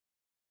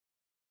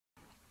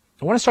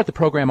I want to start the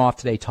program off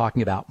today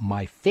talking about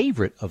my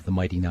favorite of the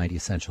mighty 90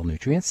 essential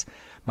nutrients,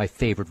 my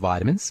favorite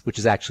vitamins, which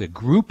is actually a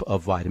group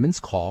of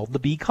vitamins called the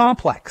B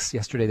complex.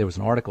 Yesterday there was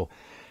an article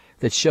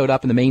that showed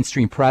up in the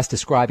mainstream press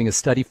describing a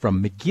study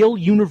from McGill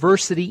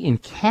University in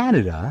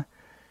Canada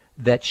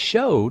that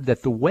showed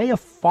that the way a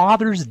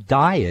father's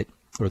diet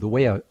or the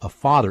way a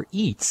father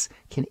eats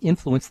can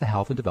influence the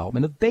health and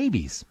development of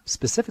babies,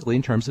 specifically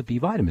in terms of B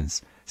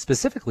vitamins,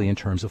 specifically in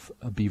terms of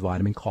a B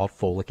vitamin called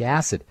folic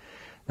acid.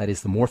 That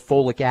is, the more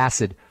folic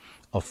acid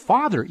a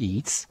father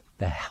eats,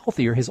 the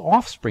healthier his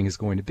offspring is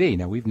going to be.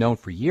 Now, we've known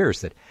for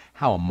years that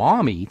how a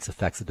mom eats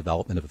affects the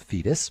development of a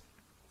fetus,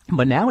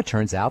 but now it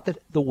turns out that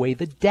the way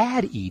the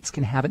dad eats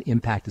can have an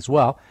impact as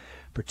well,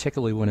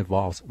 particularly when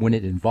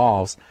it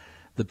involves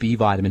the B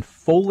vitamin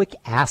folic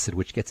acid,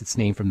 which gets its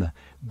name from the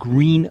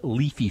green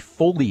leafy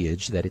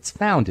foliage that it's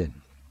found in.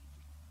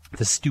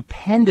 The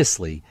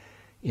stupendously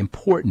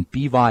important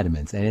B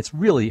vitamins, and it's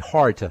really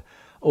hard to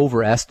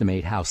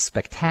overestimate how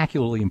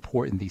spectacularly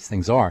important these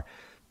things are.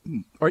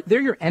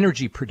 They're your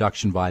energy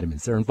production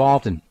vitamins. They're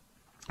involved in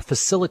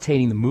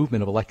facilitating the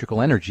movement of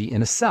electrical energy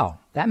in a cell.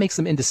 That makes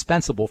them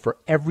indispensable for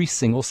every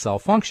single cell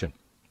function.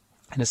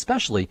 And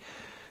especially,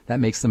 that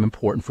makes them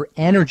important for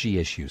energy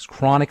issues,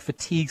 chronic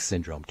fatigue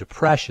syndrome,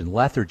 depression,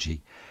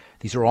 lethargy.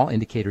 These are all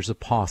indicators of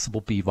possible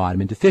B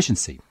vitamin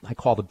deficiency. I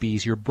call the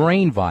Bs your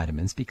brain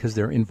vitamins because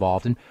they're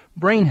involved in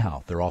brain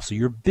health. They're also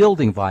your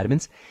building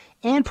vitamins.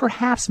 And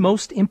perhaps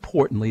most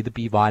importantly, the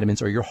B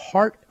vitamins are your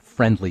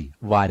heart-friendly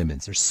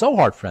vitamins. They're so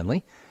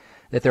heart-friendly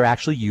that they're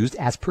actually used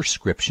as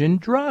prescription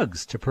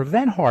drugs to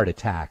prevent heart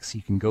attacks.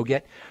 You can go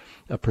get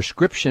a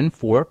prescription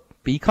for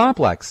B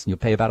complex. You'll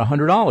pay about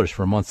 $100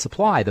 for a month's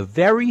supply. The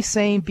very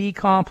same B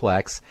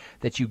complex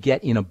that you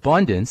get in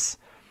abundance,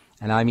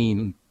 and I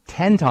mean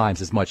 10 times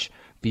as much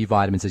B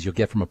vitamins as you'll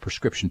get from a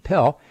prescription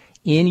pill,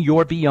 in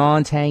your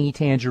Beyond Tangy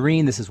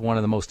Tangerine. This is one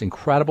of the most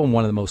incredible,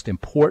 one of the most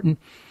important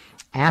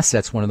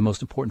assets, one of the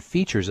most important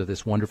features of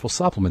this wonderful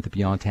supplement, the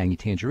Beyond Tangy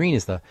Tangerine,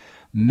 is the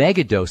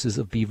mega doses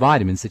of B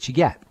vitamins that you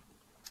get.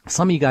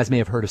 Some of you guys may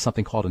have heard of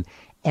something called an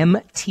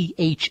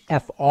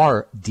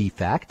MTHFR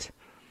defect.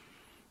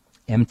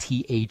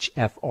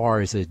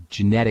 MTHFR is a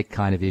genetic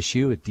kind of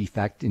issue, a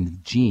defect in the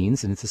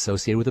genes, and it's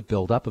associated with a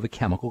buildup of a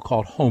chemical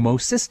called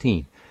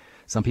homocysteine.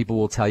 Some people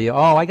will tell you,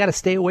 oh, I got to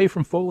stay away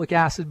from folic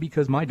acid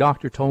because my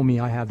doctor told me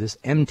I have this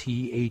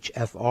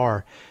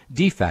MTHFR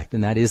defect.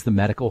 And that is the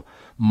medical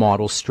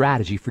model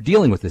strategy for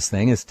dealing with this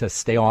thing, is to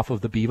stay off of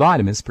the B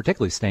vitamins,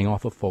 particularly staying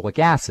off of folic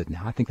acid.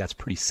 Now, I think that's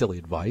pretty silly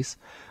advice.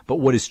 But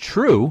what is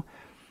true,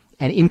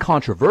 and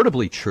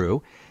incontrovertibly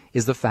true,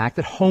 is the fact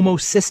that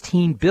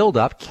homocysteine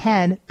buildup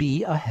can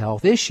be a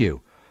health issue.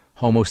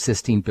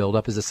 Homocysteine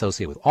buildup is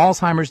associated with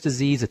Alzheimer's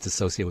disease. It's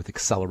associated with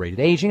accelerated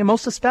aging, and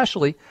most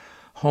especially,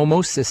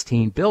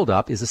 homocysteine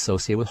buildup is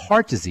associated with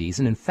heart disease.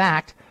 And in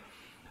fact,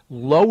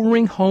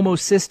 lowering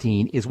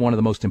homocysteine is one of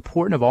the most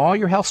important of all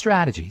your health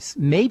strategies.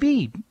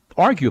 Maybe,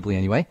 arguably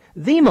anyway,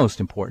 the most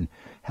important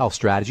health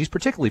strategies,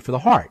 particularly for the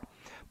heart.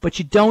 But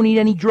you don't need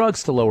any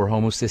drugs to lower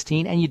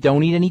homocysteine, and you don't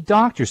need any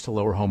doctors to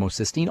lower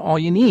homocysteine. All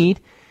you need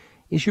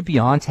is your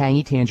Beyond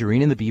Tangy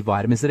Tangerine and the B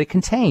vitamins that it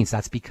contains.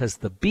 That's because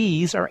the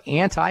Bs are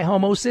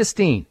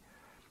anti-homocysteine.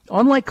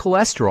 Unlike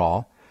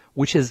cholesterol,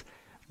 which has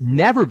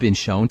never been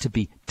shown to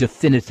be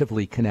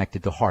definitively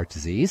connected to heart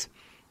disease,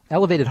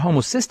 elevated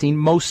homocysteine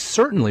most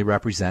certainly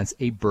represents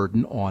a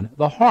burden on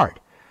the heart.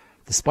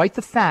 Despite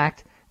the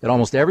fact that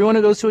almost everyone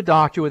who goes to a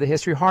doctor with a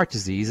history of heart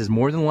disease is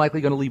more than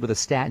likely going to leave with a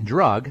statin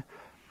drug,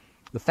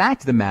 the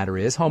fact of the matter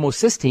is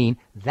homocysteine,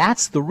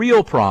 that's the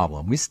real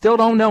problem. We still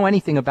don't know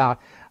anything about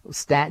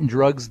statin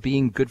drugs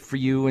being good for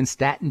you and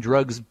statin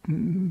drugs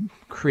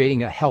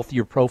creating a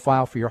healthier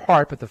profile for your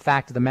heart, but the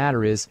fact of the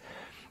matter is,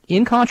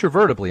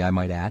 incontrovertibly, I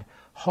might add,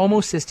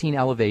 homocysteine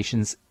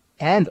elevations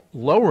and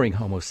lowering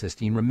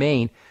homocysteine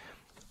remain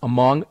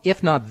among,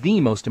 if not the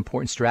most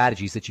important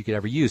strategies that you could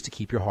ever use to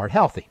keep your heart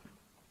healthy.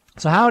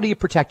 So how do you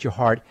protect your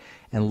heart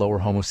and lower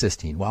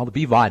homocysteine? Well, the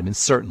B vitamins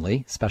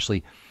certainly,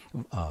 especially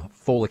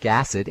folic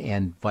acid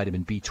and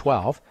vitamin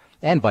B12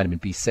 and vitamin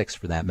B6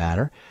 for that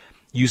matter.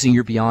 Using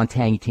your Beyond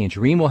Tangy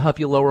Tangerine will help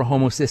you lower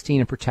homocysteine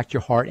and protect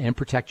your heart and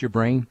protect your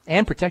brain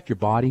and protect your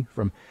body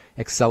from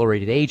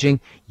accelerated aging.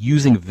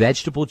 Using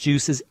vegetable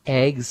juices,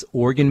 eggs,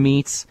 organ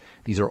meats,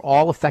 these are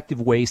all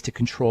effective ways to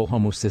control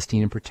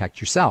homocysteine and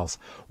protect your cells.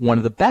 One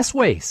of the best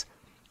ways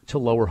to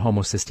lower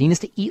homocysteine is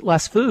to eat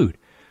less food.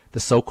 The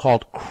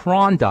so-called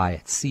CRON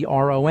diet,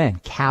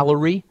 C-R-O-N,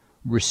 calorie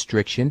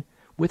restriction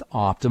with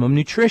optimum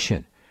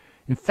nutrition.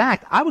 In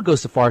fact, I would go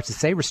so far as to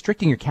say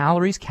restricting your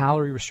calories,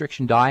 calorie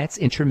restriction diets,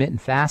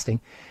 intermittent fasting,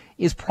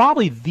 is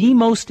probably the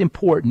most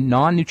important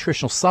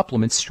non-nutritional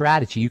supplement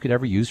strategy you could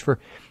ever use for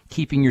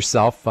keeping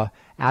yourself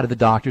out of the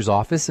doctor's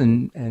office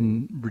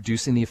and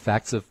reducing the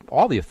effects of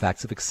all the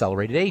effects of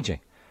accelerated aging.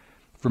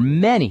 For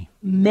many,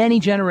 many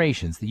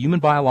generations, the human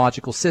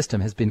biological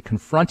system has been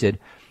confronted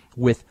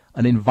with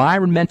an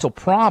environmental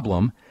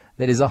problem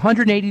that is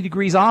 180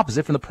 degrees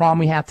opposite from the problem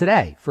we have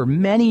today. For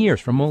many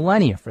years, for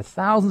millennia, for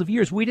thousands of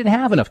years, we didn't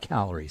have enough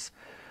calories.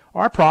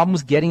 Our problem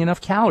was getting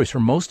enough calories. For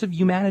most of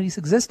humanity's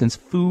existence,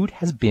 food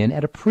has been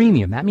at a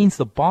premium. That means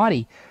the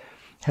body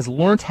has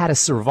learned how to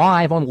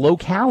survive on low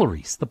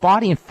calories. The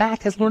body, in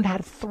fact, has learned how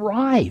to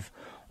thrive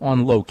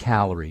on low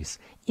calories.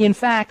 In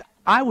fact,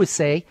 I would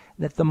say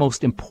that the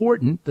most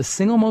important, the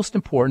single most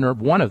important, or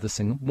one of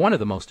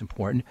the most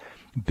important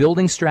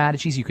building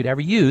strategies you could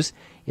ever use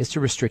is to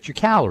restrict your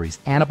calories.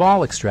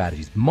 Anabolic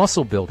strategies,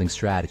 muscle building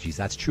strategies.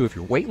 That's true if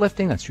you're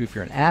weightlifting. That's true if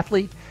you're an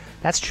athlete.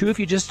 That's true if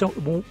you just don't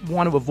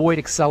want to avoid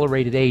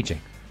accelerated aging.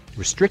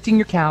 Restricting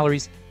your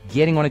calories,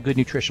 getting on a good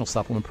nutritional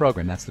supplement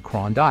program. That's the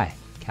Cron diet.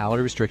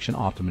 Calorie restriction,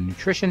 optimum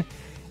nutrition.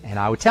 And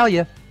I would tell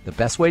you, the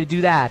best way to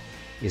do that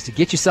is to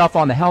get yourself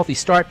on the Healthy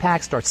Start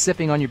Pack, start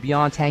sipping on your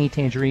Beyond Tangy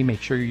Tangerine,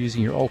 make sure you're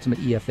using your Ultimate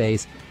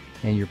EFAs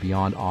and your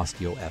Beyond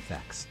Osteo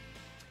FX.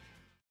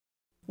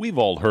 We've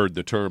all heard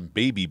the term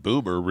baby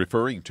boomer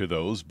referring to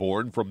those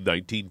born from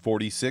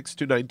 1946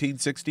 to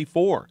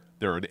 1964.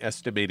 There are an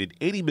estimated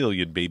 80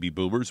 million baby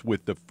boomers,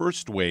 with the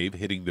first wave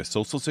hitting the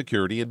Social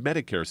Security and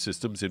Medicare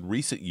systems in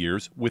recent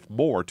years, with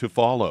more to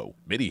follow.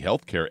 Many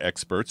healthcare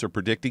experts are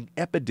predicting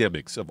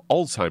epidemics of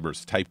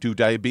Alzheimer's, type 2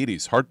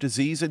 diabetes, heart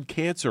disease, and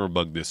cancer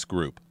among this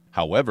group.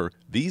 However,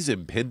 these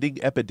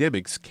impending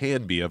epidemics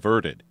can be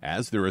averted,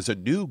 as there is a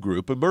new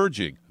group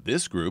emerging.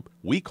 This group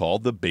we call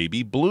the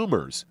baby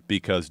bloomers,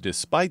 because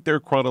despite their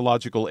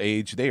chronological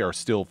age, they are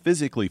still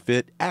physically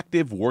fit,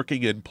 active,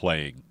 working, and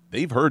playing.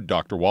 They've heard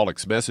Dr.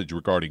 Wallach's message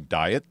regarding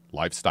diet,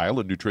 lifestyle,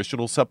 and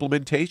nutritional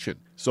supplementation.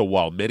 So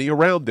while many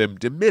around them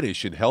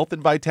diminish in health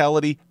and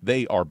vitality,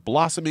 they are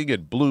blossoming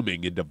and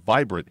blooming into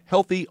vibrant,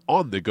 healthy,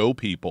 on-the-go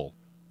people.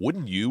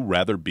 Wouldn't you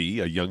rather be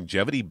a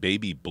longevity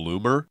baby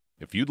bloomer?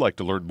 If you'd like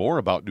to learn more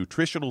about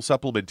nutritional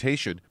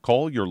supplementation,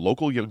 call your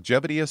local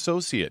longevity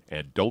associate,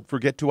 and don't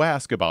forget to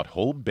ask about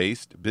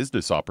home-based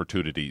business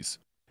opportunities.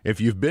 If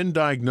you've been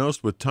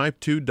diagnosed with type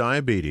 2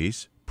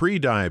 diabetes,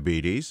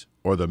 prediabetes,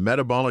 or the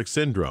metabolic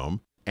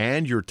syndrome,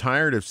 and you're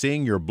tired of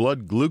seeing your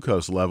blood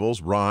glucose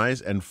levels rise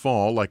and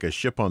fall like a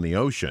ship on the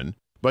ocean,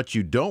 but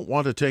you don't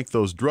want to take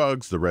those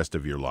drugs the rest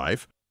of your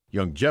life,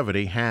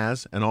 Longevity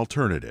has an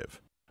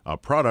alternative. A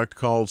product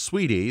called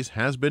Sweeties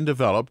has been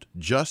developed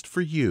just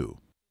for you.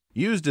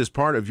 Used as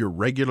part of your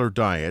regular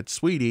diet,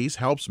 Sweeties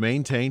helps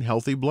maintain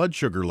healthy blood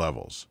sugar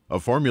levels, a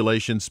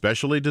formulation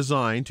specially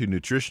designed to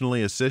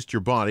nutritionally assist your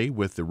body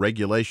with the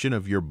regulation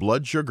of your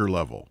blood sugar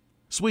level.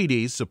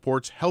 Sweeties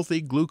supports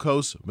healthy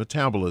glucose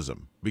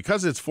metabolism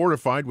because it's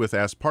fortified with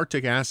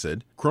aspartic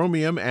acid,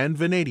 chromium, and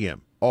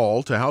vanadium,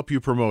 all to help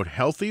you promote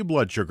healthy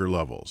blood sugar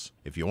levels.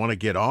 If you want to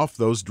get off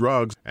those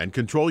drugs and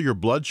control your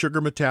blood sugar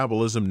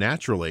metabolism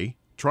naturally,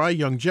 try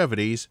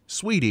Longevity's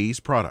Sweeties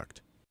product.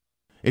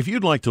 If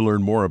you'd like to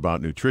learn more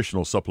about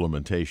nutritional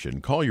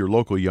supplementation, call your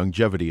local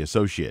Longevity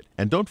associate,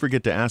 and don't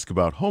forget to ask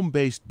about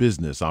home-based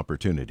business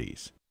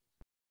opportunities.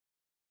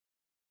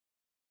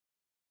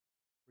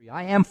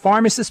 I am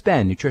Pharmacist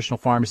Ben, nutritional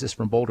pharmacist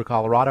from Boulder,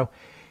 Colorado,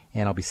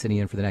 and I'll be sitting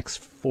in for the next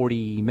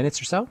 40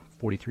 minutes or so,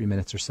 43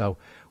 minutes or so,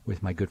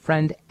 with my good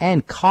friend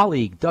and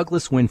colleague,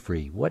 Douglas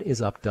Winfrey. What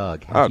is up,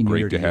 Doug? Happy New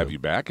Year to have you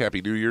back.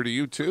 Happy New Year to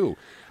you, too.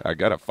 I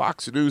got a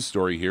Fox News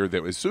story here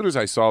that as soon as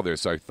I saw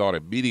this, I thought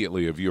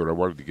immediately of you, and I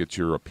wanted to get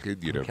your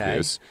opinion of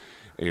this.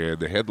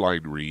 And the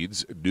headline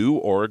reads, New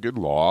Oregon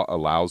law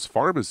allows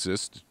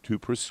pharmacists to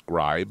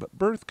prescribe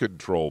birth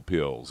control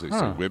pills. They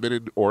say women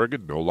in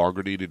Oregon no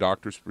longer need a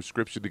doctor's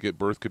prescription to get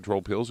birth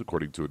control pills.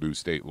 According to a new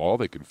state law,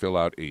 they can fill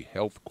out a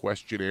health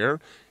questionnaire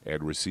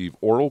and receive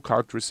oral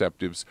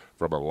contraceptives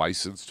from a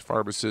licensed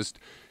pharmacist.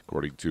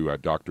 According to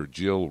Dr.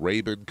 Jill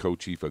Rabin,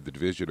 co-chief of the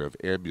Division of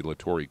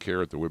Ambulatory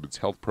Care at the Women's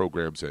Health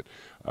Programs at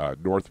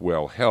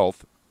Northwell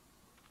Health,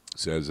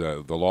 says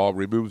the law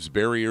removes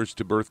barriers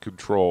to birth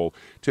control.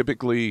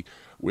 Typically,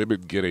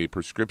 women get a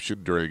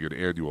prescription during an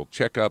annual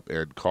checkup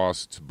and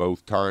costs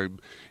both time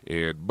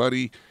and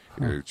money.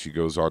 And she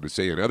goes on to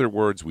say, in other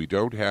words, we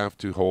don't have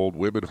to hold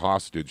women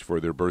hostage for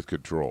their birth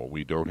control.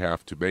 We don't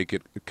have to make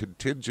it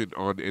contingent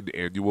on an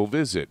annual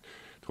visit.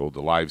 Told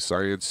to Live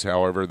Science,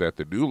 however, that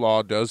the new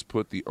law does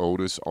put the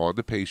onus on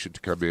the patient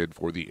to come in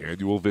for the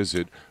annual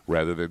visit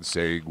rather than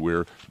saying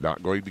we're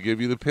not going to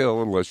give you the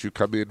pill unless you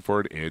come in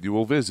for an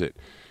annual visit.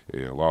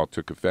 The law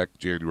took effect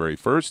January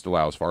 1st,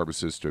 allows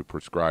pharmacists to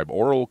prescribe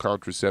oral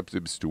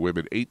contraceptives to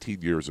women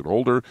 18 years and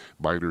older.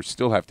 Minors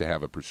still have to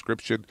have a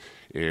prescription,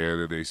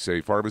 and they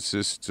say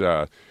pharmacists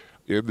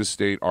in the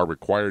state are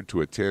required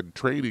to attend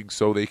training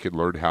so they can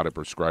learn how to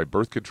prescribe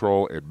birth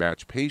control and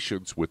match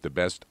patients with the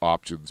best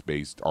options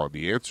based on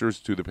the answers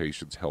to the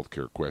patient's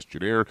healthcare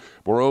questionnaire.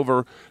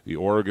 Moreover, the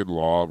Oregon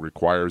law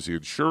requires the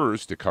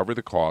insurers to cover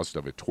the cost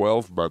of a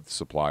 12-month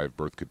supply of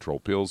birth control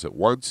pills at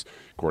once,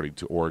 according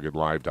to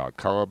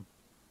OregonLive.com.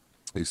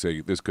 They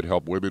say this could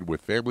help women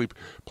with family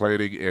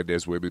planning, and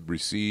as women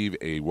receive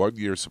a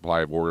 1-year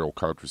supply of oral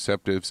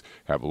contraceptives,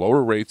 have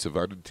lower rates of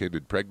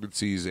unintended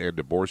pregnancies and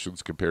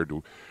abortions compared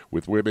to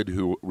with women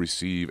who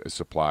receive a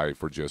supply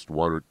for just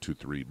 1 to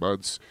 3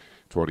 months.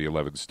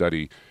 2011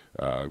 study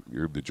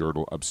in the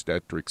journal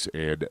Obstetrics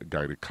and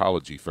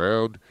Gynecology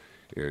found.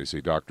 And they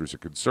say doctors are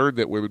concerned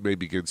that women may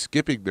begin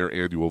skipping their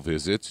annual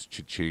visits.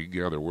 Cha-ching,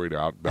 they're worried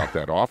about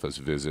that office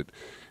visit.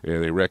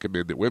 And they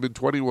recommend that women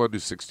 21 to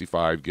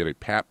 65 get a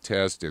Pap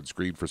test and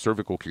screen for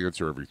cervical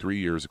cancer every 3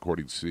 years,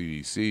 according to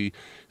CDC.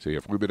 So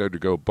if women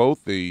undergo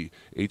both the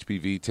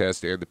HPV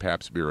test and the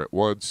Pap smear at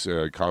once,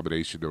 a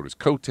combination known as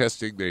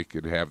co-testing, they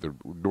can have the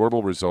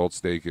normal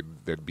results. They can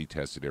then be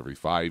tested every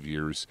 5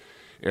 years.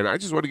 And I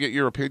just want to get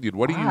your opinion.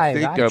 What do you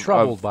think I'm of...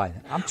 troubled by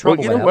that. I'm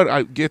troubled Well, you know by that.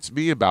 what gets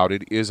me about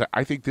it is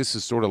I think this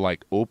is sort of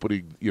like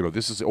opening,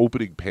 this is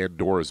opening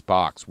Pandora's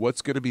box.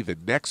 What's going to be the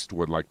next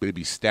one, like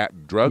maybe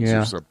statin drugs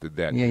or something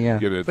that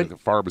the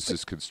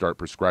pharmacist can start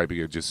prescribing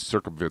and just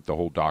circumvent the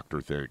whole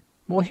doctor thing?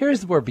 Well,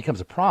 here's where it becomes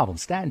a problem.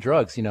 Statin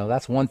drugs,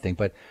 that's one thing.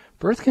 But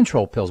birth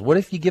control pills, what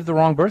if you give the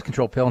wrong birth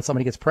control pill and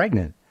somebody gets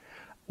pregnant?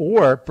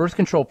 Or birth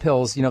control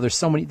pills,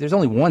 there's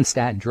only one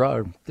statin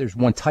drug. There's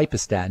one type of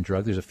statin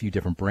drug. There's a few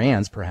different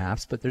brands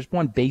perhaps, but there's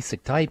one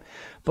basic type.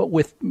 But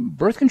with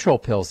birth control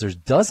pills, there's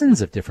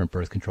dozens of different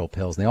birth control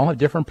pills. They all have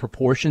different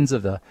proportions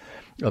of the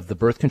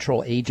birth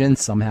control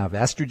agents. Some have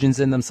estrogens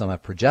in them. Some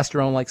have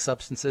progesterone-like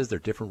substances. They're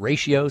different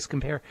ratios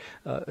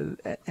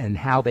and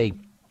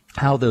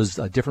how those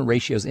different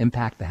ratios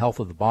impact the health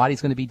of the body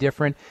is going to be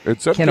different.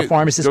 Can a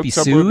pharmacist be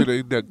sued? Some women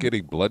end up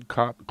getting blood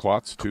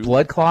clots, too?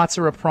 Blood clots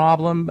are a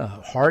problem.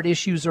 Heart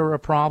issues are a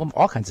problem.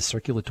 All kinds of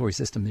circulatory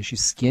system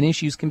issues. Skin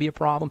issues can be a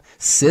problem.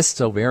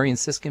 Cysts, ovarian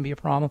cysts can be a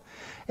problem.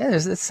 Yeah,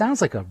 it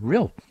sounds like a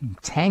real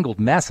tangled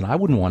mess, and I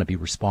wouldn't want to be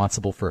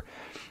responsible for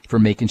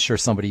making sure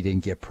somebody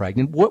didn't get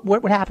pregnant. What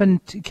would happen?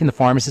 Can the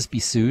pharmacist be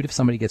sued if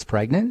somebody gets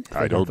pregnant?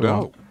 I don't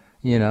know.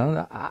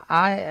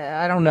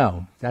 I don't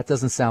know. That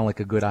doesn't sound like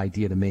a good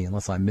idea to me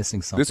unless I'm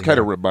missing something. This kind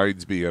of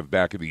reminds me of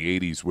back in the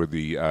 80s when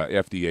the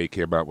FDA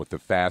came out with the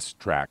fast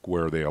track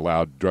where they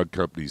allowed drug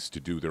companies to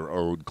do their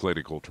own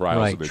clinical trials.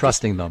 Right, and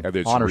trusting them. And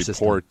then honor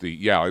report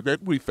system. and then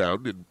we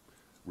found in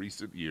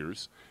recent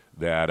years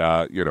that,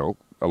 a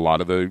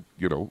lot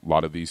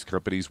of these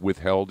companies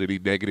withheld any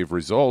negative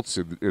results,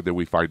 and then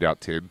we find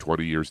out 10,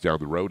 20 years down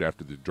the road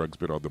after the drug's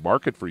been on the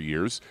market for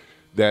years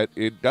that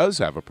it does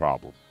have a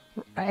problem.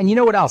 And you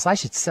know what else? I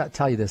should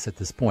tell you this at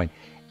this point.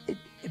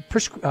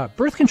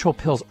 Birth control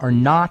pills are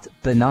not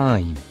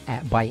benign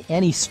by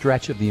any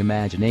stretch of the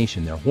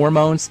imagination. They're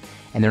hormones,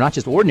 and they're not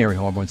just ordinary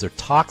hormones. They're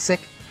toxic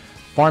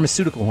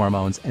pharmaceutical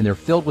hormones, and they're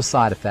filled with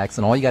side effects.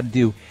 And all you got to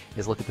do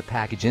is look at the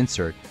package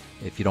insert.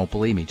 If you don't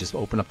believe me, just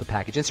open up the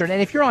package insert.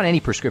 And if you're on any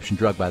prescription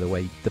drug, by the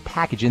way, the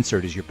package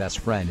insert is your best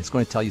friend. It's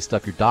going to tell you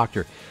stuff your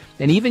doctor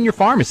and even your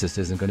pharmacist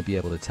isn't going to be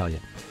able to tell you.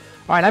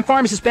 All right, I'm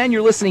Pharmacist Ben.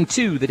 You're listening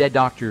to the Dead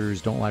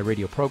Doctors Don't Lie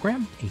radio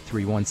program.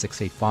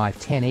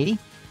 831-685-1080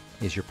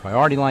 is your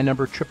priority line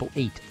number.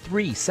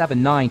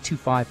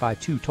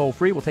 888-379-2552. Toll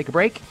free. We'll take a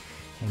break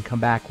and come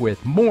back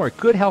with more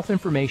good health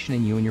information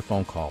and you and your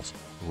phone calls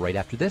right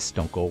after this.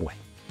 Don't go away.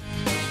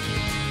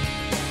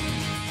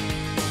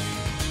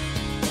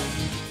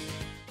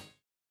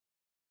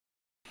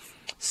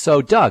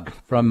 So Doug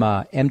from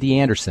MD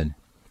Anderson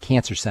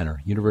Cancer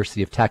Center,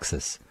 University of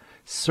Texas.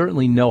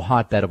 Certainly no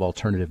hotbed of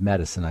alternative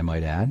medicine, I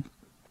might add.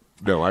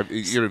 No,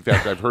 in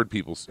fact, I've heard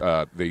people,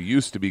 they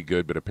used to be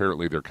good, but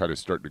apparently they're kind of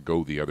starting to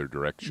go the other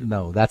direction.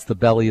 No, that's the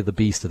belly of the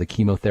beast of the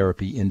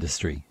chemotherapy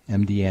industry,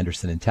 MD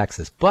Anderson in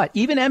Texas. But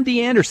even MD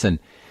Anderson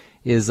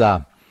is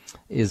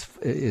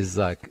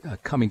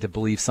coming to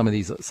believe some of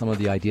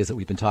the ideas that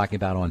we've been talking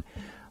about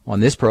on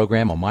this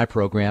program, on my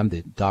program,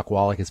 that Doc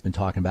Wallach has been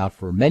talking about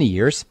for many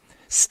years.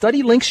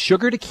 Study links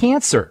sugar to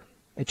cancer.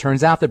 It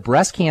turns out that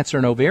breast cancer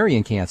and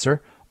ovarian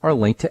cancer are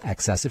linked to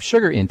excessive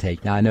sugar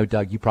intake. Now, I know,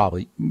 Doug, we've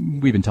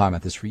been talking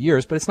about this for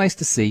years, but it's nice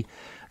to see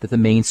that the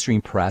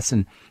mainstream press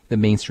and the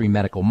mainstream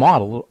medical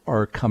model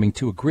are coming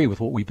to agree with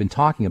what we've been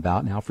talking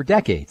about now for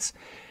decades.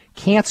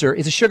 Cancer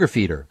is a sugar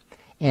feeder.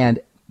 And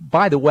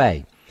by the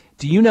way,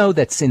 do you know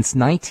that since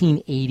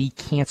 1980,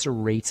 cancer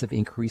rates have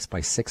increased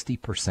by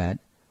 60%?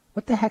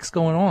 What the heck's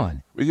going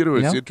on? Well,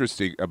 it's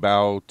interesting.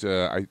 About,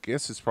 I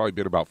guess it's probably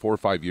been about 4 or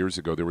 5 years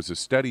ago, there was a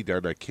study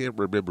done. I can't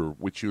remember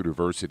which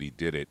university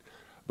did it.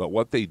 But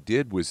what they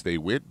did was they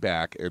went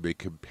back and they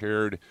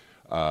compared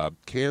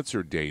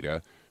cancer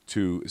data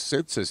to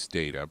census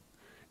data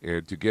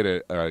and to get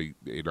a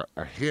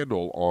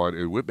handle on,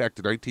 it went back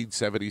to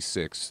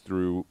 1976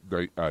 through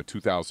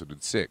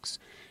 2006.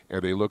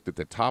 And they looked at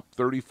the top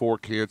 34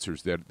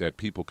 cancers that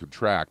people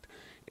contract,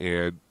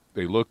 and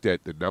they looked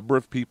at the number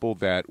of people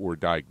that were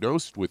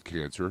diagnosed with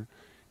cancer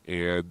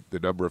and the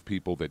number of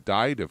people that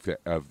died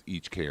of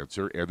each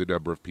cancer and the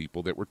number of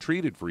people that were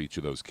treated for each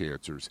of those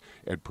cancers.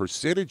 And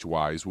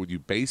percentage-wise, when you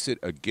base it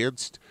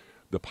against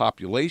the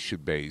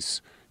population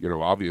base,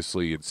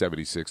 obviously in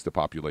 76 the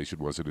population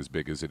wasn't as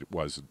big as it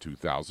was in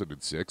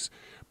 2006,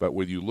 but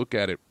when you look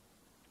at it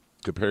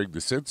comparing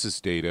the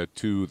census data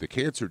to the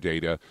cancer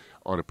data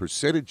on a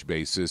percentage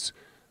basis,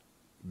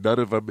 none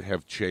of them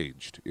have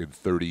changed in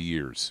 30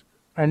 years.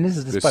 And this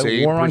is The despite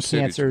same war on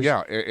percentage. cancers,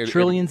 Yeah,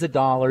 trillions of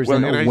dollars well,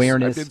 in and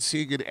awareness. I've been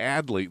seeing an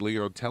ad lately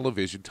on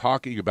television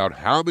talking about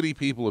how many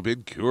people have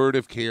been cured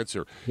of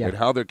cancer and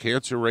how their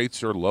cancer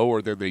rates are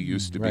lower than they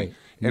used to be.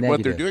 And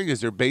what they're doing is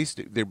they're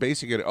basing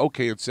it,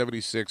 okay, in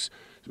 76,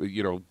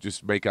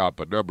 just make up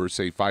a number,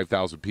 say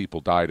 5,000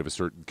 people died of a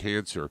certain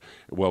cancer.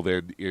 Well,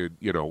 then,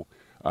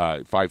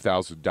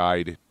 5,000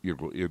 died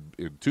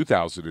in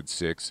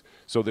 2006.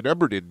 So the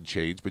number didn't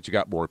change, but you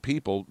got more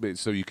people.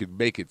 So you can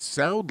make it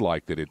sound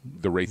like that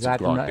the rates have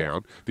gone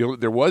down.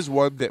 There was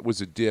one that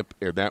was a dip,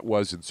 and that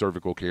was in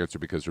cervical cancer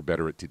because they're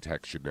better at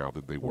detection now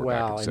than they were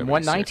back in 76. In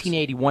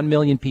 1980, 1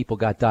 million people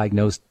got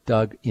diagnosed,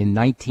 Doug. In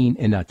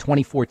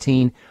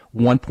 2014,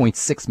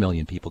 1.6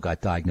 million people got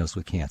diagnosed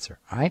with cancer.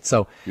 All right,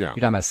 so you're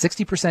talking about a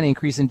 60%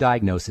 increase in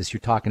diagnosis. You're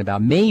talking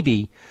about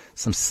maybe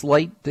some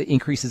slight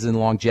increases in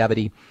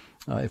longevity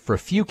for a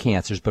few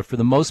cancers, but for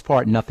the most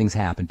part, nothing's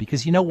happened.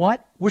 Because you know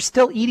what? We're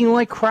still eating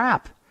like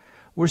crap.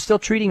 We're still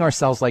treating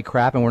ourselves like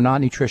crap, and we're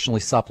not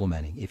nutritionally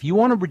supplementing. If you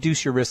want to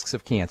reduce your risks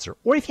of cancer,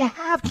 or if you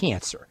have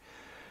cancer,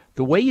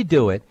 the way you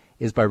do it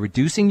is by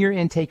reducing your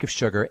intake of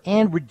sugar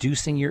and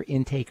reducing your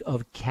intake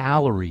of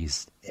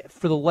calories.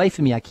 For the life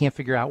of me, I can't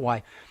figure out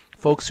why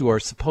folks who are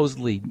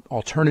supposedly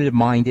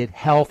alternative-minded,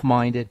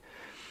 health-minded,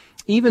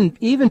 even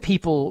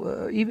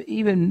people,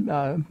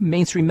 even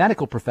mainstream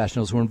medical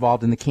professionals who are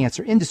involved in the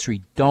cancer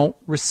industry don't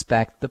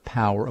respect the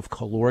power of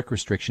caloric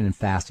restriction and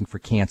fasting for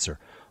cancer.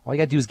 All you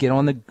got to do is get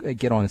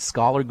on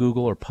Scholar,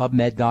 Google, or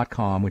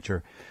PubMed.com, which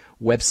are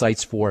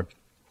websites for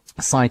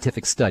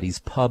scientific studies.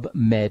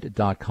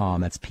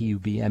 PubMed.com, that's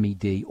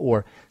PUBMED,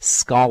 or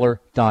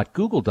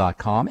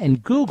Scholar.Google.com,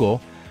 and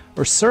Google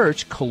or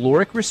search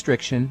caloric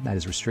restriction, that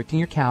is restricting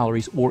your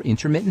calories, or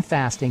intermittent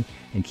fasting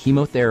and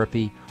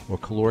chemotherapy, or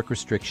caloric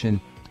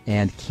restriction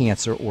and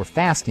cancer, or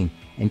fasting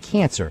and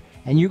cancer.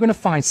 And you're going to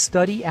find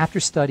study after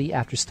study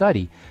after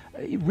study,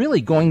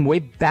 really going way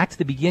back to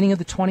the beginning of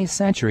the 20th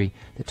century,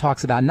 that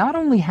talks about not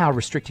only how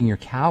restricting your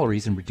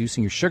calories and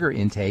reducing your sugar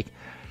intake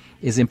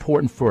is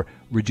important for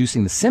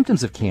reducing the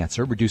symptoms of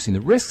cancer, reducing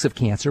the risks of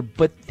cancer,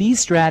 but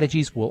these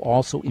strategies will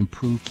also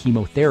improve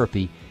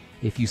chemotherapy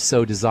if you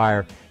so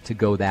desire to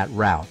go that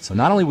route. So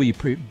not only will you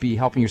be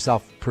helping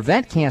yourself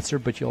prevent cancer,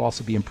 but you'll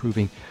also be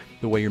improving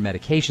the way your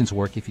medications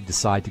work if you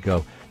decide to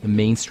go the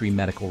mainstream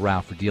medical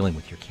route for dealing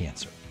with your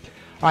cancer.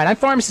 All right, I'm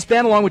Pharmacist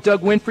Ben, along with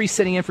Doug Winfrey,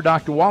 sitting in for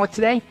Dr. Wallach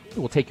today.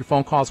 We'll take your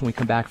phone calls when we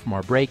come back from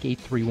our break.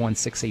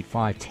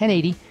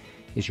 831-685-1080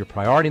 is your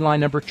priority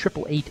line number.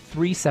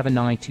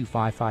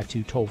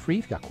 888-379-2552, toll free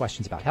if you've got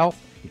questions about health,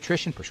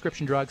 nutrition,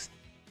 prescription drugs.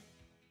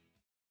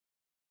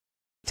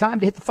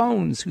 Time to hit the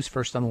phones. Who's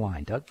first on the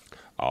line, Doug?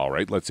 All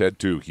right, let's head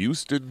to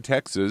Houston,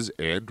 Texas,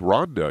 and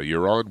Rhonda.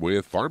 You're on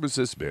with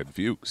Pharmacist Ben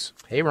Fuchs.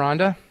 Hey,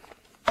 Rhonda.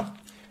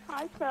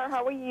 Hi, sir.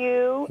 How are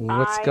you?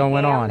 What's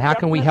going on? How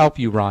can we help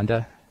you,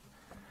 Rhonda?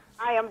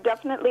 I am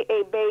definitely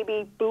a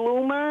baby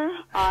bloomer.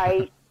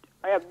 I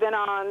have been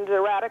on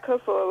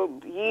rheumatica for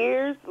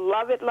years.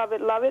 Love it, love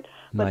it, love it.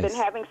 But Nice.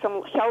 been having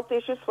some health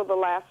issues for the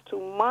last 2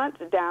 months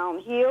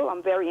downhill.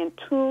 I'm very in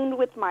tune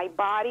with my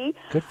body.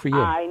 Good for you.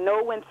 I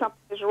know when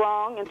something is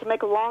wrong. And to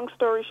make a long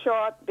story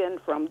short, been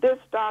from this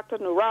doctor,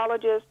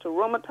 neurologist, to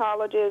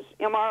rheumatologist,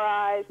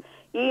 MRIs,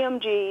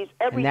 EMGs,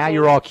 everything. And now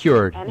you're all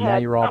cured. And Now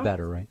you're all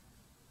better, right?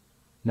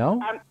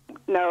 No?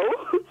 No.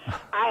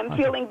 I am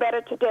feeling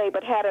better today,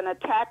 but had an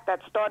attack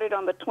that started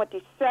on the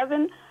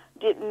 27th,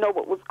 didn't know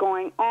what was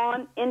going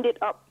on, ended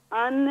up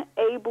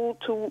unable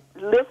to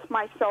lift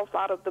myself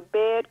out of the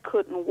bed,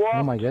 couldn't walk,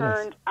 Oh, my goodness.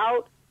 turned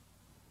out.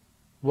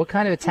 What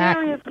kind of attack?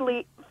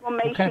 Seriously,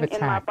 inflammation kind of in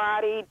my attack?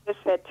 body, just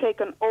had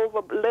taken over,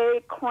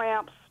 leg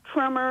cramps,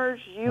 tremors,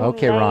 you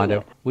Okay, name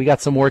Rhonda, it. we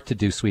got some work to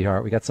do,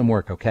 sweetheart. We got some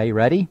work, okay? You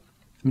ready?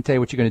 Let me tell you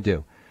what you're going to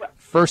do.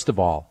 First of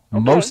all,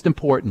 most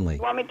importantly.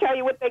 You want me to tell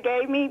you what they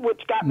gave me,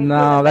 which got me No,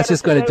 feeling that's better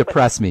just going to today, but-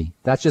 depress me.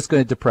 That's just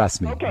going to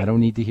depress me. Okay. I don't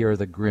need to hear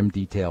the grim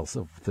details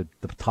of the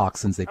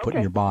toxins they put in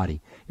Okay. your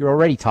body. You're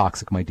already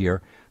toxic, my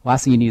dear.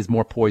 Last thing you need is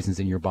more poisons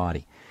in your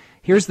body.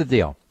 Here's the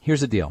deal.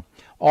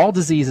 All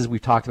diseases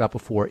we've talked about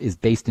before is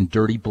based in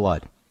dirty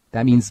blood.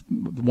 That means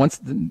once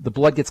the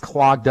blood gets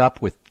clogged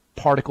up with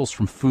particles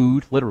from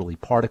food, literally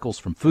particles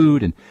from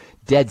food and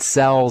dead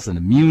cells and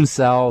immune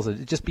cells,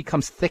 it just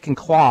becomes thick and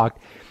clogged.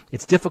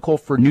 It's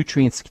difficult for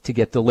nutrients to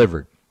get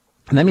delivered.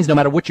 And that means no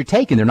matter what you're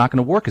taking, they're not going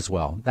to work as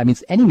well. That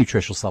means any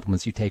nutritional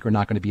supplements you take are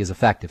not going to be as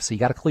effective. So you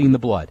got to clean the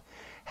blood.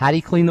 How do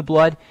you clean the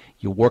blood?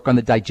 You work on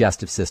the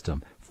digestive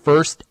system.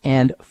 First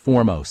and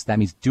foremost. That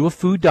means do a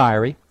food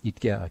diary. You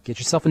get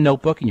yourself a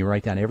notebook and you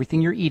write down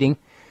everything you're eating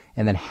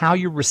and then how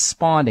you're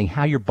responding,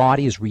 how your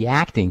body is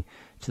reacting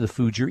to the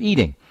food you're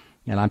eating.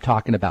 And I'm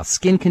talking about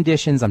skin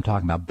conditions, I'm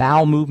talking about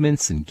bowel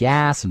movements and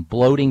gas and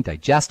bloating,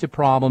 digestive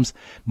problems,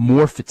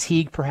 more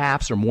fatigue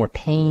perhaps, or more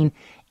pain.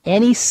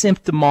 Any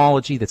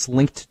symptomology that's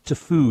linked to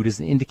food is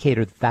an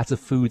indicator that that's a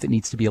food that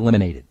needs to be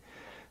eliminated.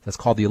 That's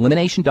called the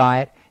elimination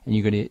diet, and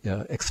you're going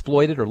to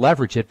exploit it or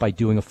leverage it by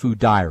doing a food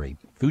diary.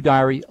 Food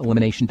diary,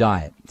 elimination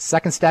diet.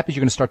 Second step is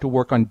you're going to start to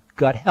work on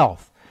gut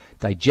health,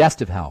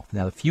 digestive health.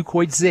 Now, the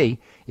Fucoid Z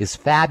is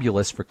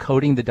fabulous for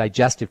coating the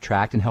digestive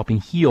tract and helping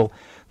heal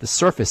the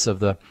surface of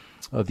the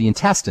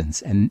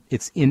intestines, and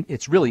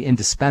it's really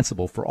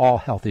indispensable for all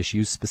health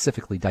issues,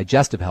 specifically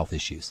digestive health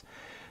issues.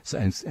 So,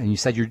 and you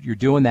said you're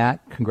doing that.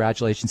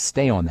 Congratulations.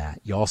 Stay on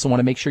that. You also want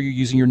to make sure you're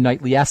using your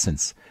nightly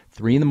essence,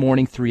 3 in the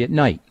morning, 3 at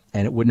night,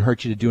 and it wouldn't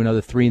hurt you to do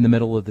another 3 in the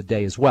middle of the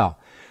day as well.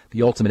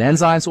 The Ultimate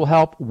Enzymes will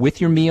help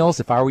with your meals.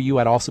 If I were you,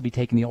 I'd also be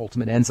taking the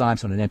Ultimate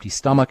Enzymes on an empty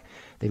stomach.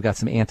 They've got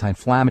some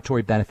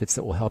anti-inflammatory benefits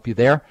that will help you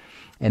there.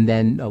 And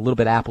then a little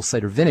bit of apple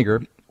cider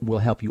vinegar will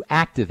help you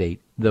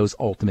activate those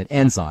Ultimate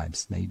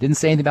Enzymes. Now, you didn't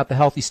say anything about the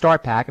Healthy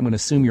Start Pack. I'm going to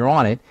assume you're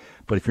on it.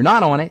 But if you're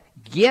not on it,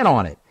 get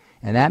on it.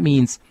 And that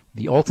means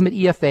the Ultimate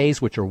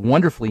EFAs, which are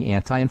wonderfully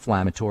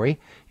anti-inflammatory,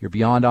 your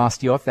Beyond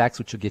OsteoFX,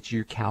 which will get you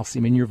your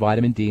calcium and your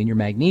vitamin D and your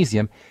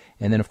magnesium,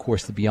 and then, of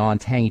course, the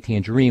Beyond Tangy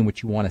Tangerine,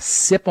 which you want to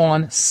sip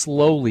on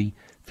slowly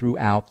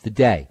throughout the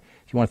day.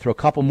 If you want to throw a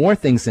couple more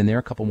things in there,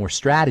 a couple more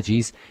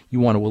strategies, you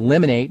want to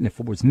eliminate, and if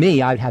it was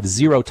me, I'd have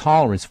zero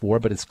tolerance for,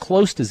 but it's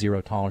close to zero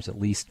tolerance at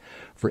least,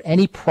 for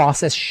any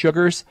processed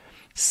sugars,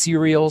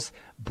 cereals,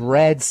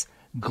 breads,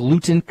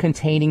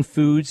 gluten-containing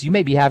foods. You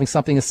may be having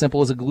something as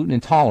simple as a gluten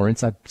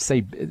intolerance. I'd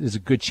say there's a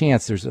good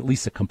chance there's at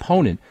least a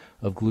component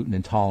of gluten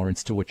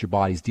intolerance to what your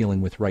body's dealing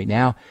with right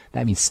now.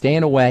 That means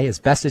staying away as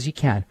best as you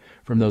can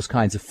from those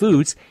kinds of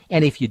foods.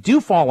 And if you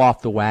do fall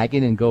off the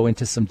wagon and go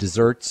into some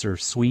desserts or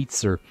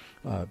sweets or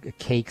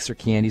cakes or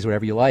candies,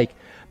 whatever you like,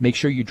 make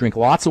sure you drink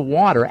lots of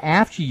water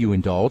after you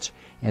indulge,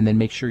 and then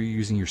make sure you're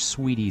using your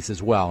sweeties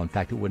as well. In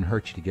fact, it wouldn't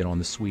hurt you to get on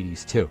the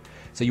sweeties too.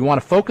 So you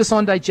want to focus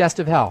on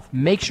digestive health.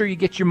 Make sure you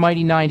get your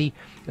Mighty 90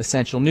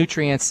 essential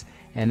nutrients,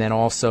 and then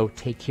also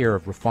take care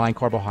of refined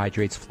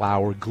carbohydrates,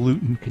 flour,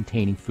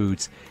 gluten-containing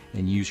foods,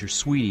 and use your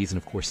sweeties, and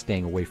of course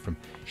staying away from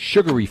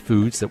sugary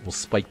foods that will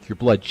spike your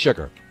blood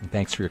sugar. And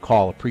thanks for your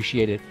call.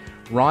 Appreciate it.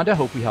 Rhonda,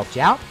 hope we helped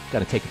you out. Got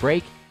to take a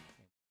break.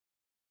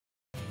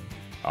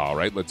 All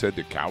right, let's head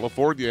to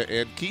California.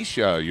 And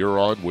Kesha, you're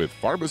on with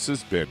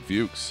Pharmacist Ben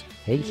Fuchs.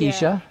 Hey,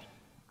 Kesha.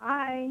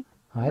 Hi.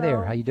 Hi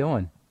there. How you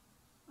doing?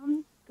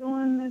 I'm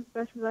doing as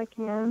best as I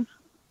can.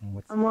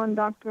 I'm on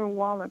Dr.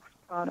 Wallach's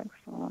products.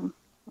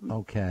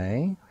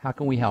 Okay. How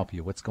can we help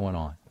you? What's going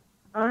on?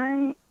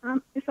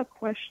 It's a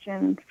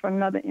question for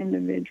another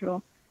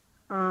individual.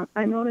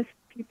 I noticed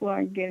people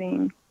are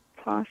getting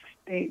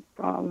prostate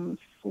problems,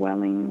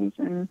 swellings,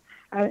 and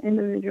I have an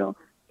individual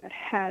that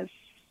has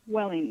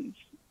swellings,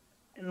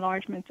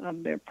 enlargements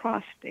of their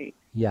prostate.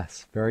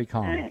 Yes, very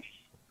common.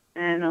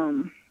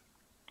 And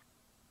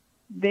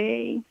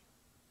they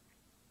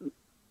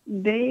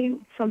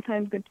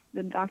sometimes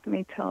the doctor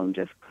may tell them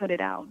just cut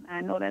it out.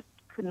 I know that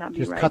could not be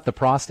right. Just cut the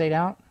prostate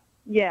out?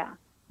 Yeah.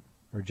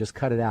 Or just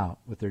cut it out,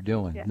 what they're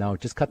doing. Yeah. No,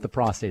 just cut the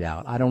prostate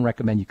out. I don't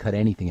recommend you cut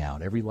anything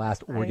out. Every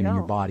last organ in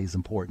your body is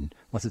important,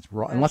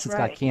 unless it's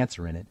got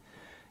cancer in it.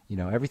 You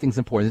know, everything's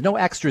important. There's no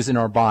extras in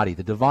our body.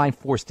 The divine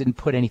force didn't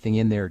put anything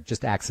in there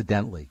just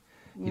accidentally.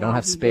 You don't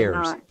have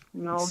spares.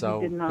 No,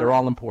 so he did not. They're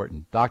all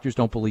important. Doctors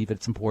don't believe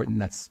it's important.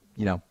 That's,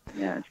 you know.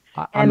 Yes.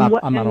 I'm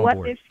not on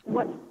board.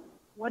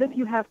 What if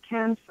you have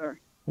cancer?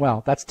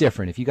 Well, that's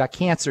different. If you got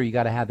cancer, you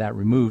got to have that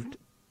removed,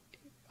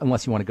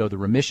 unless you want to go the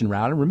remission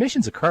route. And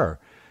remissions occur.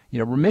 You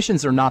know,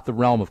 remissions are not the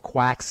realm of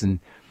quacks and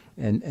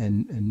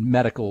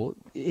medical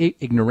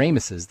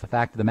ignoramuses. The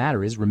fact of the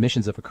matter is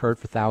remissions have occurred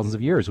for thousands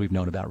of years. We've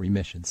known about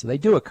remissions. So they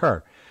do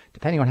occur,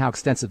 depending on how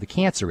extensive the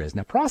cancer is.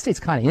 Now, prostate's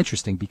kind of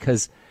interesting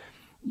because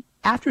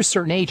after a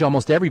certain age,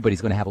 almost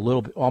everybody's going to have a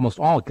little bit, almost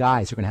all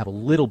guys are going to have a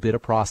little bit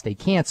of prostate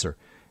cancer.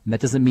 And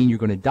that doesn't mean you're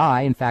going to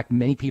die. In fact,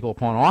 many people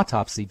upon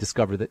autopsy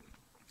discover that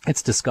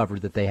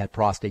they had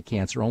prostate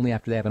cancer only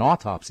after they have an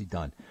autopsy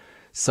done.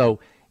 So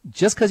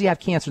just because you have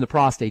cancer in the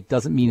prostate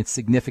doesn't mean it's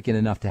significant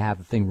enough to have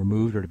the thing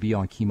removed or to be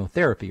on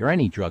chemotherapy or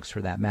any drugs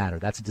for that matter.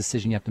 That's a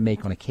decision you have to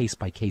make on a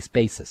case-by-case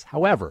basis.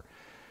 However,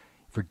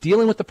 for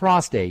dealing with the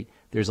prostate,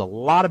 there's a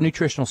lot of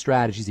nutritional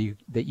strategies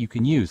that you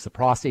can use. The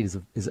prostate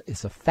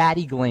is a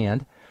fatty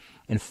gland,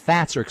 and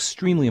fats are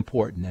extremely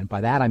important. And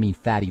by that I mean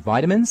fatty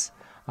vitamins,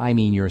 I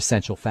mean your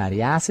essential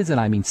fatty acids, and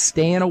I mean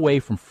staying away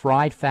from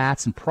fried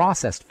fats and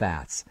processed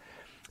fats.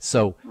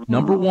 So,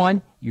 number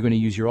one, you're going to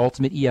use your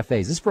Ultimate EFAs.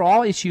 This is for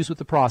all issues with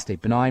the prostate,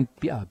 benign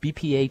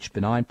BPH,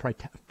 benign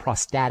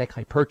prostatic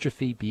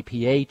hypertrophy,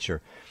 BPH,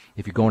 or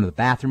if you're going to the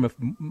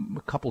bathroom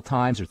a couple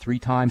times or 3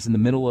 times in the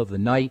middle of the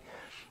night.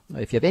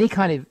 If you have any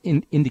kind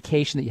of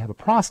indication that you have a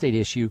prostate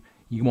issue,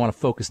 you want to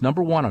focus,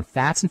 number one, on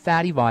fats and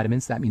fatty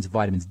vitamins. That means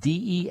vitamins D,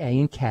 E, A,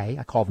 and K.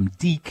 I call them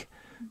DEEK.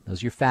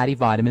 Those are your fatty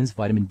vitamins.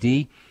 Vitamin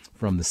D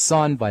from the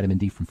sun, vitamin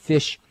D from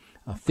fish.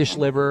 Fish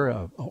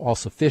liver,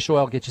 also fish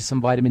oil gets you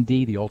some vitamin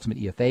D. The Ultimate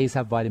EFAs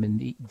have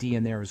vitamin D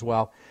in there as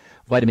well.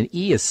 Vitamin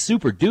E is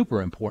super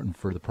duper important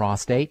for the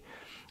prostate.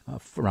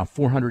 Around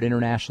 400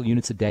 international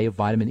units a day of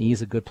vitamin E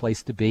is a good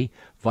place to be.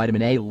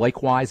 Vitamin A,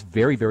 likewise,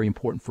 very, very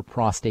important for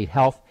prostate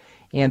health.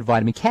 And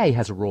vitamin K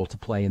has a role to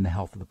play in the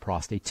health of the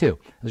prostate too.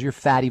 Those are your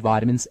fatty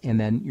vitamins and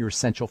then your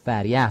essential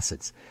fatty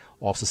acids.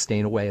 Also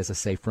staying away, as I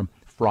say, from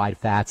fried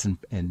fats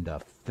and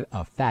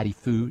fatty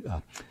food,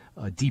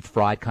 deep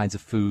fried kinds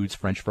of foods,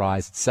 French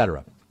fries,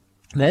 etc.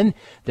 Then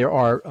there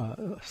are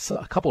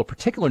a couple of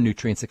particular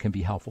nutrients that can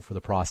be helpful for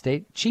the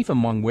prostate, chief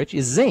among which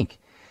is zinc,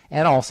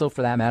 and also,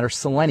 for that matter,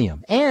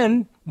 selenium.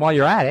 And while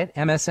you're at it,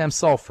 MSM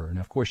sulfur. And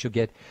of course, you'll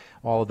get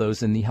all of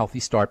those in the Healthy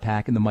Start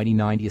Pack and the Mighty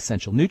 90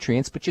 Essential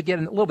Nutrients, but you get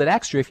a little bit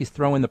extra if you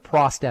throw in the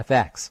Prost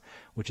FX,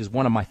 which is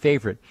one of my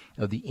favorite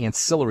of the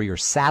ancillary or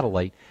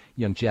satellite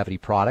longevity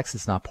products.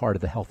 It's not part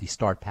of the Healthy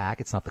Start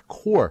Pack. It's not the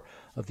core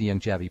of the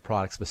longevity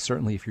products, but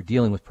certainly if you're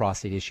dealing with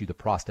prostate issue, the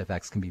Prost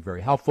FX can be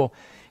very helpful.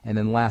 And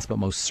then last but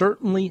most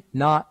certainly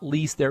not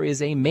least, there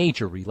is a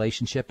major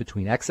relationship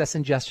between excess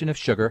ingestion of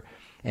sugar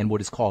and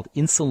what is called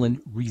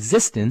insulin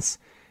resistance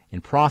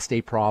in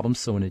prostate problems.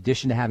 So in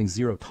addition to having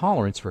zero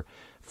tolerance for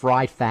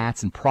fried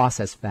fats and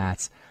processed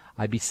fats,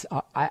 I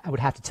would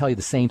have to tell you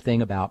the same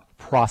thing about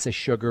processed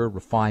sugar,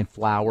 refined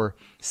flour,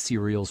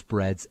 cereals,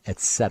 breads,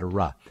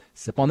 etc.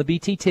 Sip on the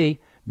BTT.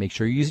 Make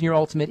sure you're using your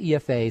Ultimate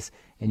EFAs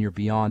and your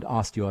Beyond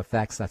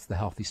OsteoFX. That's the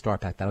Healthy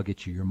Start Pack. That'll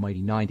get you your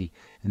Mighty 90,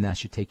 and that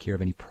should take care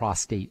of any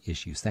prostate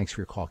issues. Thanks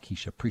for your call,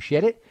 Kesha.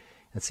 Appreciate it.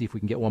 Let's see if we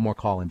can get one more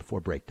call in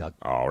before break, Doug.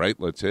 All right,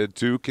 let's head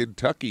to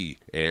Kentucky.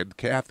 And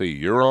Kathy,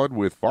 you're on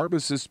with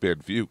Pharmacist Ben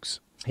Fuchs.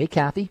 Hey,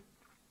 Kathy.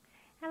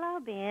 Hello,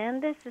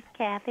 Ben. This is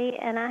Kathy,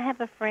 and I have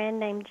a friend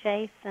named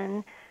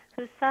Jason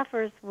who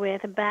suffers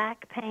with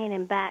back pain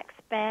and back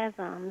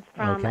spasms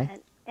from an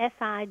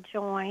SI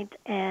joint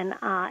and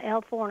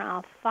L4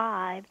 and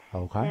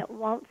L5 that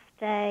won't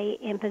stay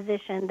in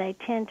position. They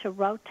tend to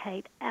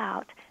rotate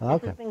out.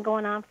 This has been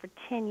going on for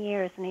 10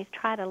 years, and he's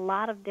tried a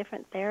lot of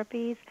different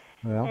therapies,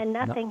 and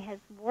nothing has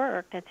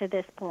worked to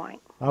this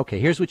point. Okay,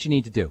 here's what you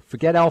need to do.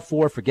 Forget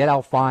L4, forget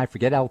L5,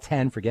 forget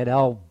L10, forget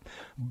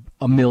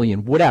a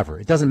million, whatever.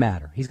 It doesn't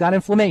matter. He's got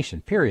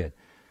inflammation, period.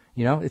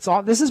 You know, it's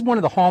all. This is one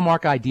of the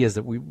hallmark ideas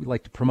that we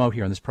like to promote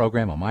here on this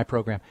program, on my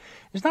program.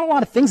 There's not a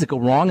lot of things that go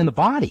wrong in the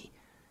body.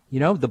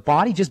 You know, the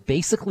body just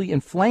basically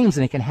inflames,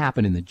 and it can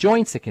happen in the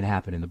joints, it can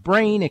happen in the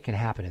brain, it can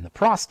happen in the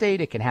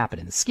prostate, it can happen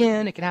in the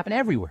skin, it can happen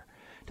everywhere.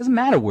 It doesn't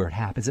matter where it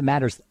happens, it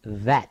matters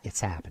that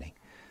it's happening.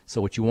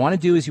 So what you want to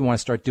do is you want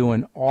to start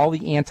doing all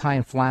the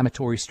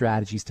anti-inflammatory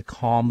strategies to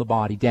calm the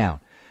body down.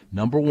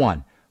 Number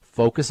one,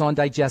 focus on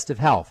digestive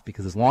health,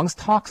 because as long as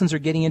toxins are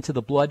getting into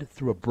the blood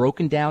through a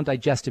broken down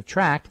digestive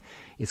tract,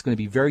 it's going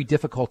to be very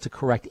difficult to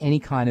correct any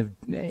kind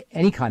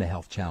of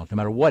health challenge, no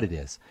matter what it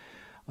is.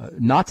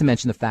 Not to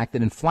mention the fact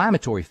that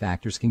inflammatory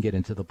factors can get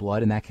into the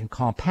blood, and that can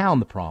compound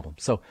the problem.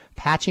 So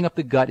patching up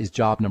the gut is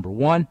job number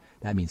one.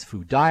 That means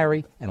food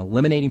diary and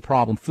eliminating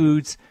problem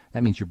foods.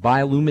 That means your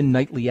biolumin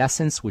nightly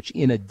essence, which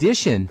in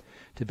addition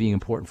to being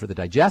important for the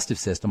digestive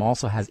system,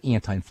 also has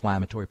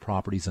anti-inflammatory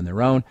properties on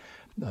their own.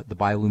 The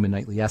biolumin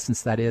nightly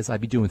essence, that is.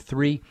 I'd be doing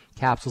 3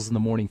 capsules in the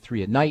morning,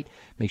 3 at night.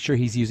 Make sure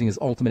he's using his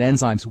Ultimate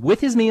enzymes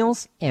with his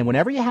meals. And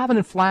whenever you have an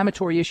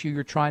inflammatory issue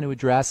you're trying to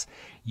address,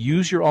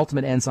 use your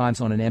Ultimate enzymes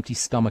on an empty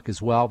stomach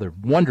as well. They're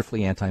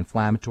wonderfully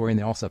anti-inflammatory, and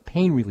they also have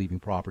pain-relieving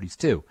properties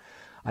too.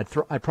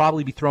 I'd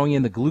probably be throwing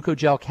in the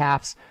glucogel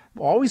caps.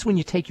 Always when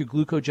you take your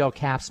glucogel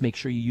caps, make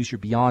sure you use your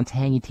Beyond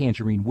Tangy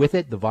Tangerine with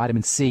it. The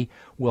vitamin C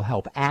will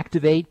help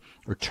activate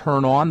or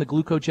turn on the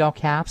glucogel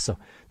caps. So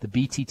the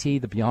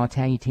BTT, the Beyond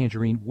Tangy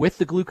Tangerine with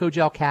the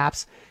glucogel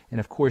caps, and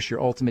of course your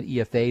Ultimate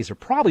EFAs are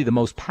probably the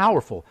most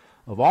powerful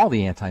of all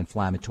the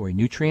anti-inflammatory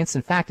nutrients.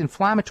 In fact,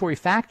 inflammatory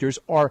factors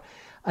are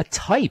a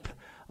type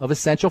of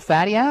essential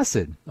fatty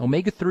acid.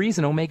 Omega-3s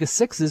and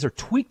omega-6s are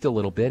tweaked a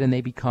little bit, and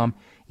they become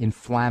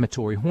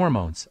inflammatory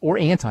hormones, or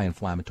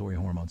anti-inflammatory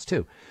hormones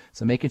too.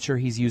 So making sure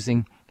he's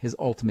using his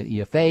Ultimate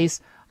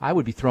EFAs. I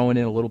would be throwing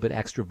in a little bit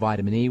extra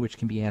vitamin E, which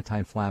can be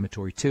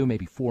anti-inflammatory too,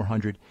 maybe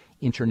 400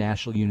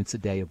 international units a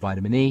day of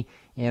vitamin E.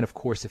 And of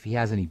course, if he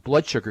has any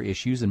blood sugar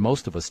issues, and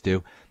most of us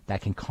do,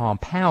 that can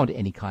compound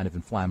any kind of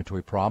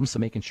inflammatory problem. So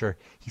making sure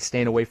he's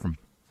staying away from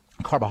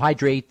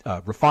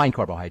refined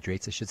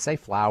carbohydrates, I should say,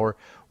 flour,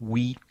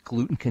 wheat,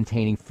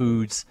 gluten-containing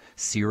foods,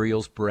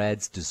 cereals,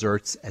 breads,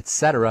 desserts,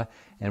 etc.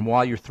 And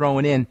while you're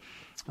throwing in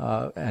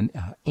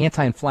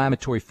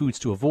anti-inflammatory foods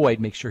to avoid,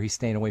 make sure he's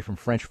staying away from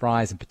French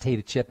fries and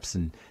potato chips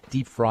and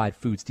deep-fried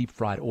foods,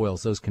 deep-fried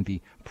oils. Those can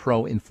be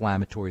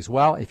pro-inflammatory as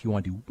well. If you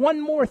want to do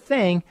one more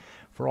thing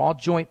for all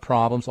joint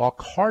problems, all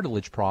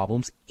cartilage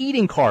problems,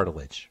 eating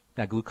cartilage.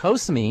 Now,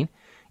 glucosamine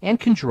and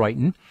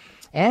chondroitin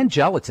and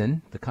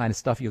gelatin, the kind of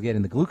stuff you'll get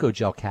in the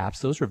glucogel caps,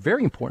 those are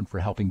very important for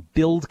helping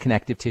build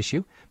connective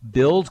tissue,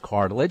 build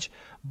cartilage.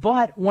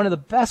 But one of the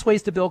best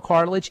ways to build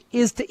cartilage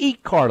is to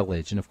eat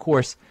cartilage. And of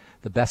course,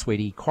 the best way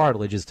to eat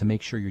cartilage is to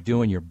make sure you're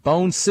doing your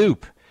bone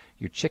soup,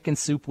 your chicken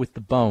soup with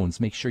the bones.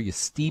 Make sure you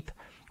steep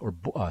or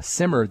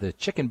simmer the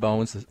chicken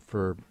bones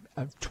for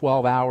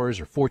 12 hours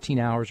or 14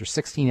 hours or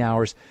 16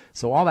 hours.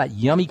 So all that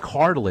yummy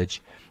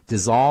cartilage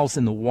dissolves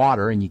in the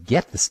water, and you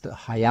get the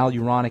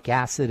hyaluronic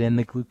acid and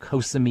the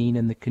glucosamine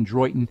and the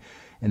chondroitin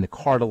and the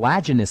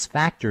cartilaginous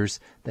factors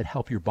that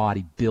help your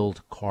body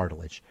build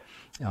cartilage.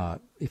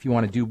 If you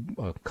want to do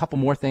a couple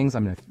more things,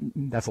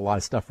 that's a lot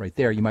of stuff right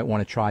there. You might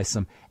want to try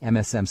some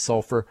MSM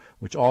sulfur,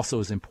 which also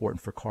is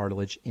important for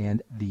cartilage,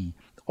 and the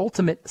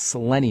Ultimate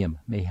selenium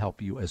may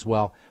help you as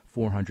well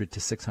 400 to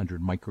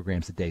 600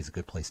 micrograms a day is a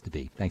good place to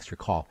be. Thanks for your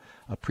call.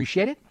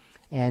 Appreciate it.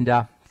 And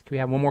can we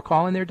have one more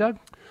call in there, Doug?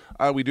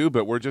 We do,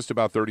 but we're just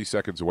about 30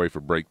 seconds away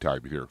from break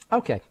time here.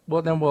 Okay.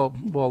 Well, then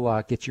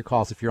we'll get your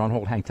calls. If you're on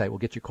hold, hang tight. We'll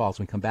get your calls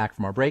when we come back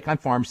from our break. I'm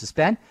Pharmacist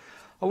Ben,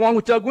 along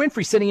with Doug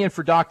Winfrey, sitting in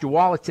for Dr.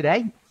 Wallach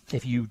today.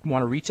 If you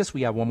want to reach us,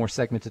 we have one more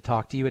segment to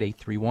talk to you at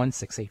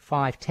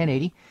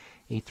 831-685-1080,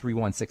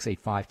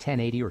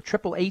 831-685-1080, or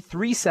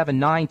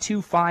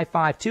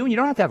 888-379-2552. And you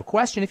don't have to have a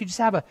question. If you just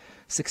have a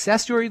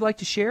success story you'd like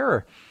to share,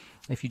 or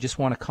if you just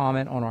want to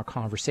comment on our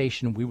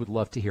conversation, we would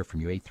love to hear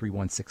from you.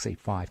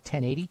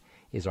 831-685-1080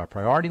 is our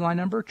priority line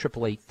number,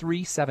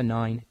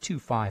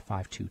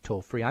 888-379-2552,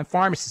 toll free. I'm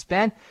Pharmacist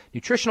Ben,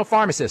 nutritional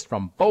pharmacist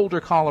from Boulder,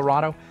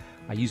 Colorado.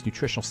 I use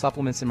nutritional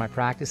supplements in my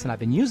practice, and I've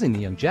been using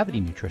the longevity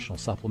nutritional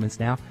supplements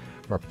now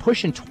for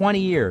pushing 20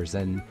 years.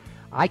 And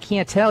I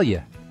can't tell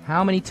you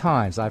how many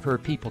times I've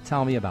heard people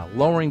tell me about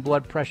lowering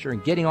blood pressure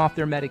and getting off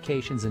their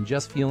medications and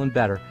just feeling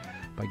better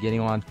by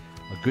getting on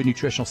a good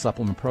nutritional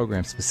supplement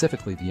program,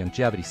 specifically the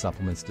longevity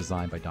supplements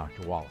designed by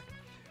Dr. Wallach.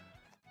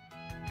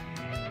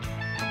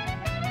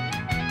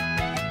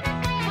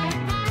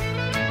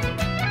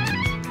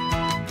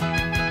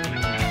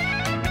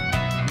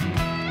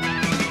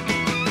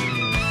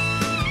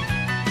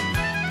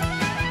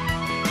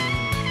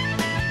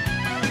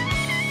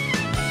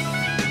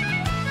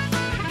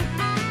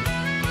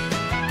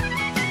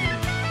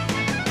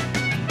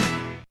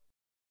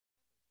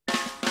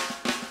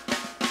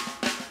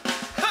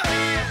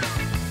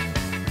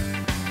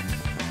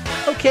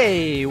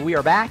 Okay, we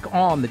are back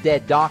on the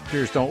Dead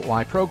Doctors Don't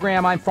Lie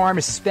program. I'm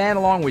Pharmacist Ben,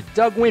 along with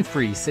Doug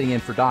Winfrey, sitting in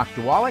for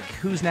Dr. Wallach.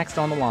 Who's next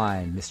on the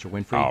line, Mr.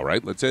 Winfrey? All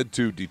right, let's head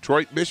to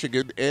Detroit,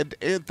 Michigan. And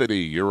Anthony,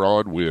 you're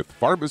on with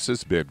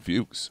Pharmacist Ben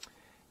Fuchs.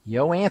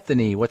 Yo,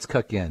 Anthony, what's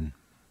cooking?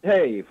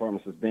 Hey,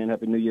 Pharmacist Ben.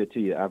 Happy New Year to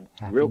you. I've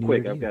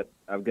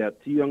got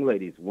two young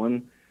ladies.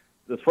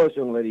 This first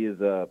young lady is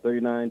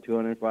 39,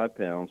 205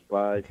 pounds,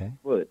 5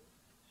 foot.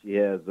 She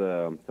has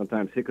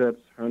sometimes hiccups,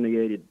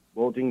 herniated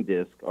bulging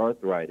disc,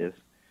 arthritis.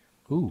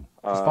 Ooh,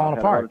 she's falling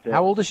apart.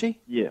 How old is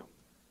she? Yeah,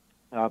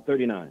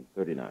 39.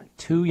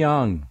 Too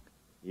young.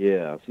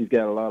 Yeah, she's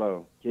got a lot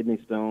of kidney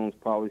stones,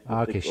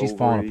 polycystic Okay, she's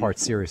falling apart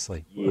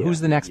seriously. Yeah,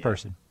 who's the next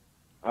person?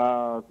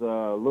 It's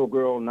a little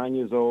girl, 9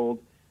 years old,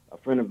 a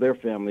friend of their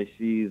family.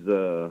 She's in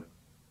the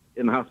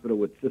hospital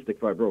with cystic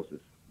fibrosis.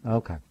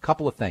 Okay,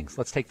 couple of things.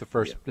 Let's take the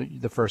first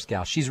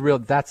gal.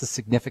 That's a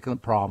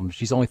significant problem.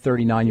 She's only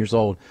 39 years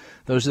old.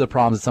 Those are the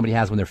problems that somebody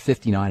has when they're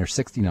 59 or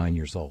 69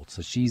 years old.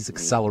 So she's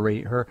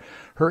accelerating. Her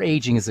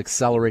aging is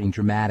accelerating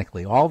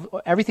dramatically.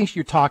 Everything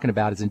you're talking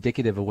about is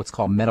indicative of what's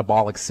called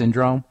metabolic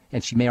syndrome,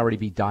 and she may already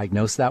be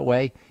diagnosed that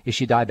way. Is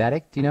she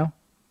diabetic? Do you know?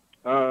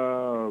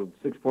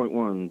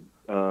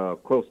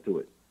 6.1, close to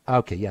it.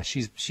 Okay, yeah,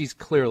 she's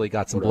clearly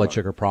got some blood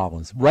sugar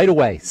problems. Right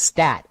away,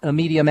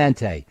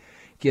 immediatamente.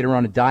 Get her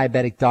on a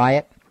diabetic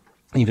diet,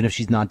 even if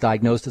she's not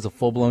diagnosed as a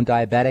full-blown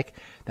diabetic.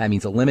 That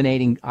means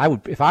eliminating,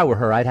 if I were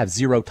her, I'd have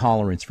zero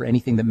tolerance for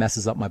anything that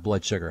messes up my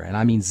blood sugar. And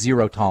I mean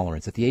zero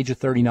tolerance. At the age of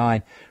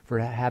 39, for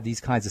to have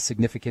these kinds of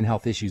significant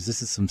health issues,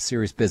 this is some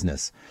serious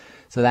business.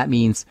 So that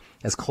means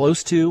as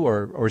close to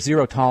or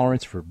zero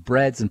tolerance for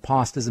breads and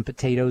pastas and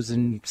potatoes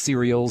and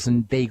cereals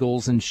and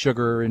bagels and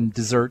sugar and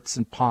desserts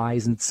and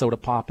pies and soda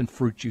pop and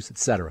fruit juice,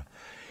 etc.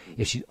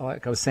 If she,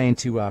 like I was saying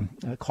to a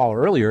caller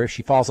earlier, if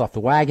she falls off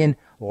the wagon,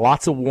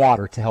 lots of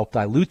water to help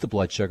dilute the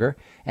blood sugar,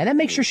 and then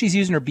make sure she's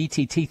using her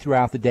BTT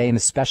throughout the day and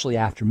especially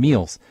after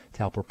meals to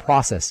help her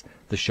process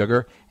the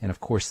sugar, and of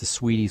course the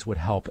sweeties would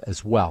help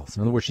as well. So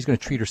in other words, she's going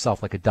to treat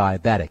herself like a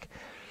diabetic.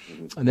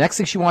 The next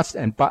thing she wants,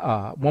 and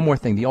one more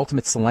thing, the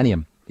ultimate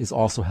selenium is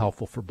also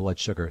helpful for blood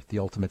sugar. The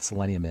ultimate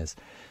selenium is.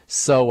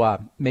 So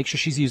make sure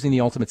she's using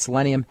the ultimate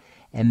selenium,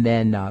 and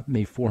then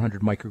maybe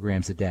 400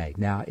 micrograms a day.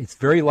 Now, it's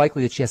very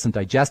likely that she has some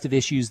digestive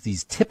issues.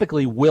 These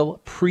typically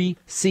will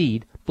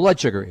precede blood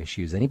sugar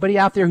issues. Anybody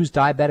out there who's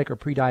diabetic or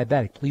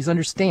pre-diabetic, please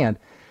understand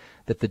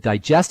that the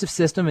digestive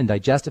system and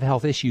digestive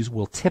health issues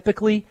will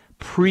typically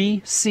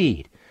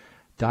precede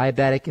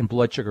diabetic and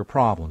blood sugar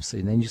problems. So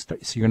then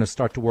you're going to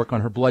start to work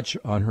on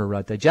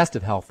her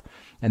digestive health,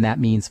 and that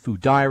means food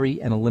diary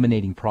and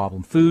eliminating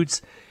problem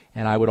foods.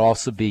 And I would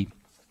also be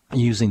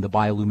using the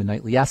Biolumin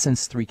Nightly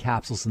Essence, 3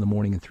 capsules in the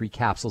morning and 3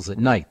 capsules at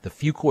night. The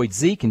Fucoid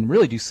Z can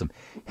really do some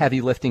heavy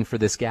lifting for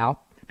this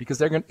gal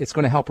because it's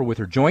going to help her with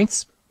her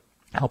joints,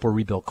 help her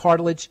rebuild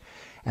cartilage,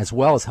 as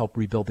well as help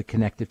rebuild the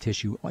connective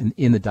tissue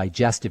in the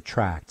digestive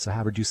tract. So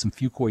have her do some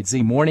Fucoid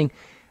Z morning,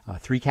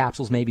 3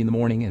 capsules maybe in the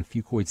morning, and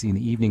Fucoid Z in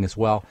the evening as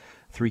well.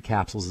 3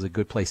 capsules is a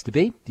good place to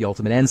be. The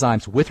Ultimate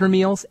Enzymes with her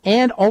meals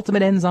and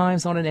Ultimate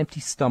Enzymes on an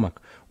empty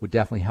stomach would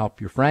definitely help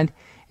your friend.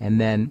 And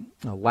then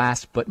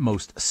last but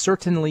most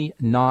certainly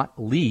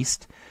not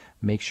least,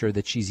 make sure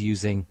that she's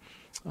using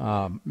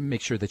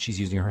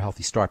her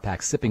Healthy Start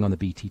Pack, sipping on the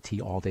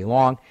BTT all day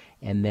long.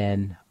 And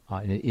then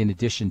In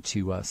addition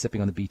to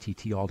sipping on the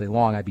BTT all day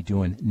long, I'd be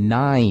doing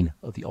 9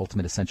 of the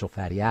Ultimate Essential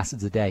Fatty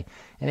Acids a day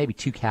and maybe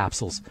 2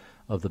 capsules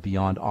of the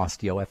Beyond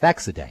Osteo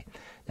FX a day.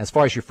 As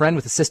far as your friend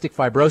with the cystic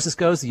fibrosis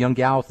goes, the young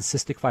gal with the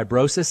cystic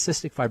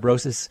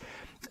fibrosis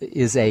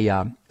is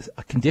a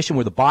condition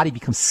where the body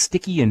becomes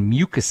sticky and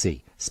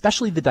mucousy,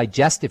 especially the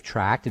digestive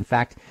tract. In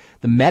fact,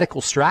 the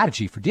medical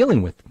strategy for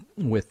dealing with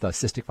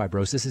cystic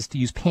fibrosis is to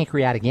use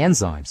pancreatic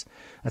enzymes.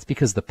 That's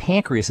because the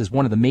pancreas is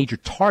one of the major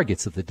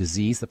targets of the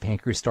disease. The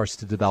pancreas starts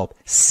to develop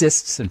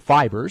cysts and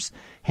fibers,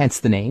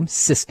 hence the name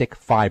cystic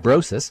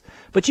fibrosis.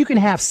 But you can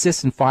have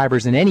cysts and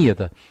fibers in any of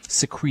the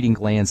secreting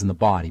glands in the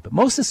body. But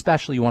most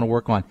especially, you want to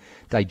work on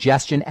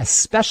digestion,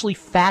 especially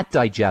fat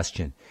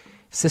digestion.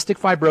 Cystic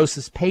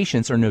fibrosis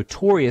patients are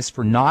notorious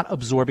for not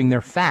absorbing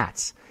their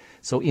fats.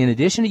 So in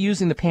addition to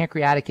using the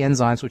pancreatic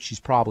enzymes, which she's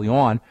probably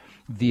on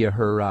via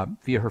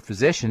her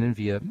physician and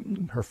via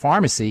her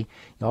pharmacy,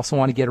 you also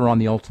want to get her on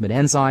the Ultimate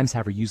Enzymes,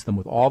 have her use them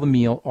with all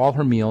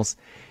her meals,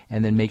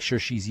 and then make sure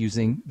she's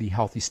using the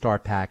Healthy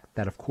Start Pack.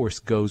 That, of course,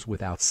 goes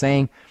without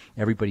saying.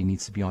 Everybody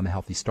needs to be on the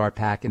Healthy Start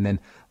Pack. And then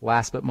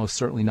last but most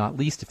certainly not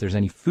least, if there's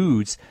any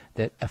foods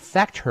that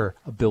affect her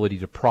ability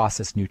to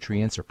process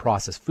nutrients or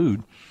process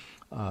food,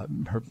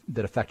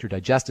 that affect her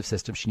digestive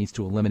system, she needs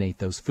to eliminate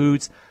those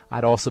foods.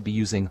 I'd also be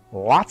using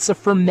lots of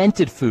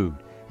fermented food,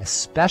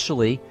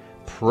 especially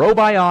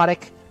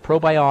probiotic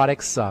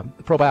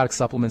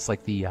supplements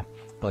like the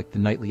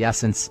Nightly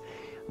Essence,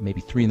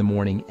 maybe 3 in the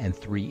morning and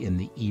 3 in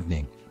the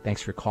evening.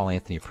 Thanks for your call,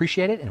 Anthony.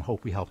 Appreciate it, and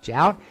hope we helped you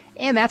out.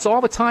 And that's all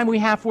the time we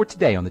have for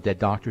today on the Dead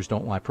Doctors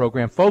Don't Lie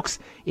program. Folks,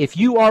 if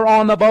you are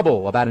on the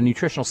bubble about a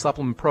nutritional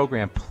supplement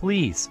program,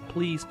 please,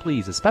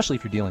 especially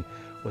if you're dealing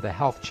with a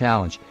health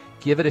challenge,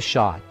 give it a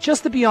shot.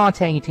 Just the Beyond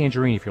Tangy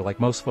Tangerine. If you're like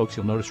most folks,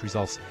 you'll notice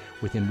results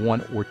within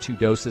 1 or 2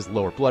 doses,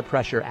 lower blood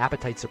pressure,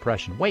 appetite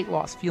suppression, weight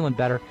loss, feeling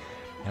better.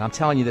 And I'm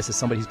telling you this as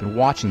somebody who's been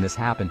watching this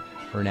happen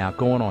for now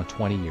going on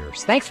 20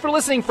 years. Thanks for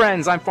listening,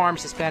 friends. I'm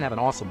Pharmacist Ben. Have an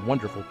awesome,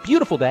 wonderful,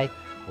 beautiful day.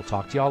 We'll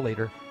talk to y'all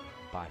later.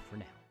 Bye for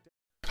now.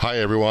 Hi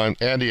everyone,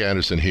 Andy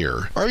Anderson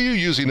here. Are you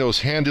using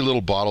those handy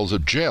little bottles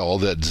of gel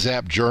that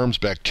zap germs,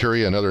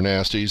 bacteria, and other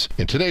nasties?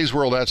 In today's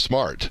world, that's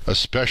smart,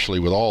 especially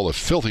with all the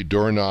filthy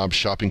doorknobs,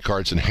 shopping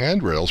carts, and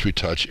handrails we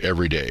touch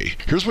every day.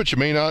 Here's what you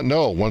may not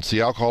know. Once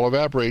the alcohol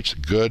evaporates,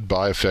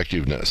 goodbye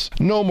effectiveness.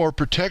 No more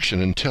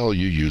protection until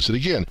you use it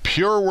again.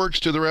 PureWorks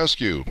to the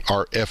rescue.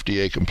 Our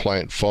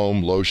FDA-compliant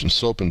foam, lotion,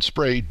 soap, and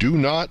spray do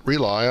not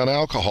rely on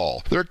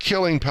alcohol. Their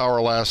killing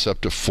power lasts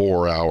up to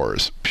 4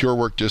 hours.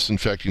 PureWorks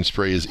disinfecting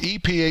spray is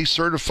EPA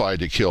certified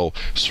to kill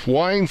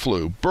swine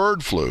flu,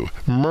 bird flu,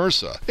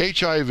 MRSA,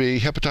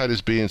 HIV,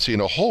 hepatitis B and C,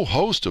 and a whole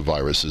host of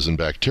viruses and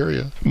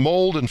bacteria.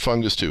 Mold and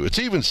fungus too. It's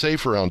even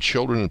safe around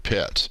children and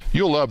pets.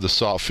 You'll love the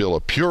soft feel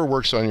of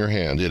PureWorks on your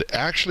hand. It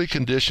actually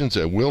conditions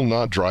and will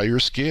not dry your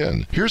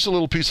skin. Here's a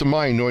little peace of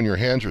mind knowing your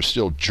hands are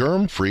still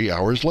germ-free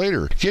hours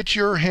later. Get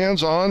your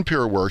hands on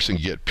PureWorks and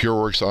get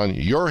PureWorks on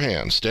your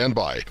hands. Stand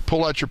by.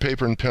 Pull out your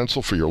paper and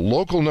pencil for your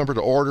local number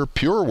to order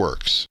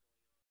PureWorks.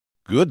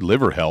 Good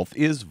liver health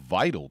is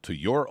vital to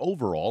your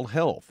overall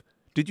health.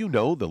 Did you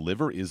know the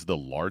liver is the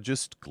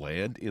largest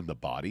gland in the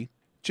body?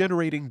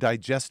 Generating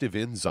digestive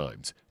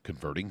enzymes,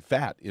 converting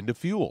fat into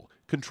fuel,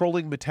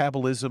 controlling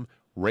metabolism,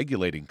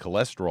 regulating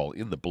cholesterol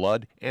in the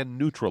blood, and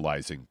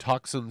neutralizing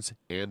toxins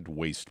and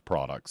waste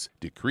products.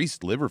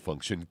 Decreased liver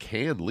function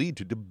can lead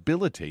to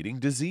debilitating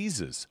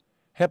diseases.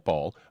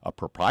 Hepal, a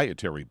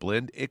proprietary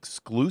blend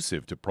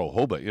exclusive to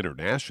Prohoba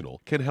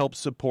International, can help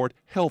support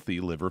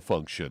healthy liver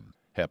function.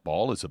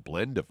 Hepal is a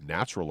blend of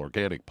natural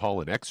organic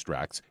pollen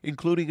extracts,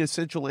 including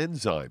essential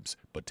enzymes,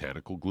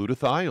 botanical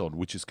glutathione,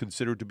 which is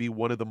considered to be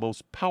one of the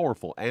most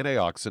powerful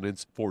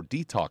antioxidants for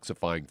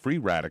detoxifying free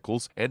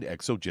radicals and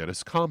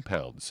exogenous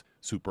compounds,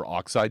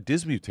 superoxide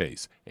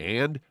dismutase,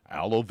 and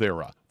aloe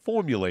vera,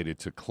 formulated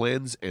to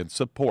cleanse and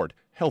support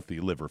healthy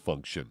liver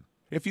function.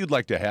 If you'd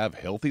like to have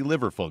healthy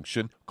liver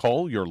function,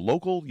 call your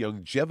local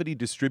longevity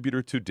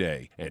distributor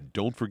today, and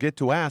don't forget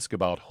to ask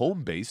about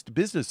home-based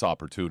business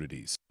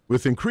opportunities.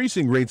 With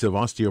increasing rates of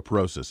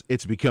osteoporosis,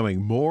 it's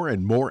becoming more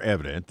and more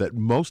evident that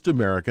most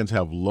Americans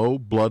have low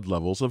blood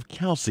levels of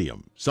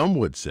calcium. Some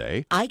would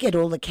say, I get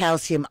all the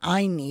calcium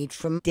I need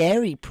from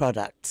dairy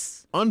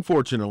products.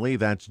 Unfortunately,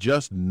 that's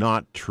just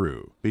not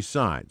true.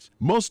 Besides,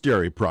 most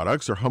dairy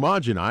products are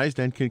homogenized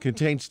and can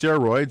contain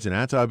steroids and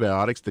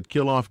antibiotics that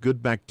kill off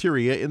good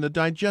bacteria in the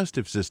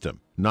digestive system.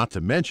 Not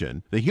to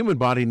mention, the human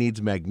body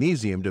needs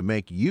magnesium to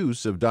make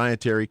use of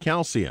dietary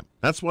calcium.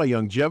 That's why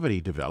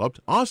Longevity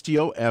developed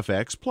Osteo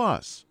FX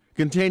Plus,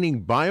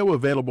 containing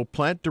bioavailable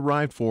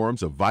plant-derived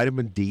forms of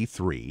vitamin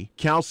D3,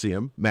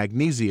 calcium,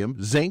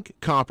 magnesium, zinc,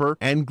 copper,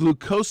 and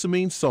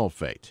glucosamine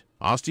sulfate.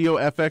 Osteo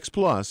FX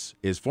Plus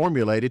is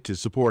formulated to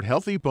support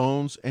healthy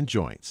bones and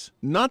joints.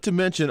 Not to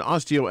mention,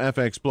 Osteo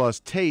FX Plus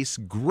tastes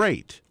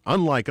great,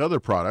 unlike other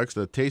products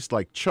that taste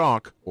like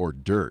chalk or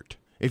dirt.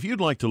 If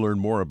you'd like to learn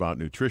more about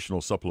nutritional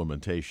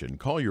supplementation,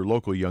 call your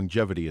local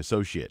Longevity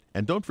associate,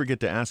 and don't forget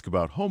to ask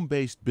about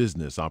home-based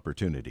business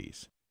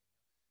opportunities.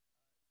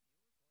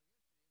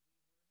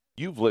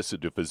 You've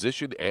listened to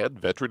physician and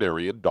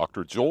veterinarian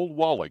Dr. Joel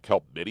Wallach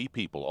help many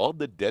people on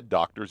the Dead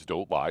Doctors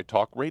Don't Lie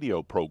talk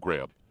radio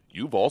program.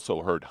 You've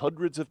also heard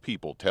hundreds of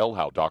people tell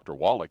how Dr.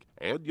 Wallach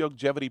and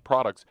Youngevity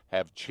products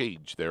have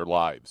changed their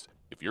lives.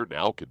 If you're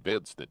now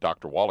convinced that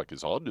Dr. Wallach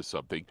is onto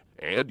something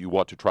and you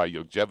want to try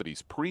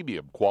Youngevity's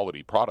premium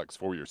quality products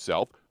for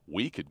yourself,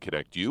 we can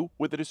connect you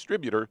with a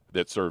distributor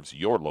that serves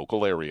your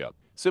local area.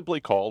 Simply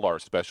call our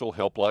special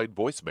helpline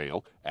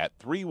voicemail at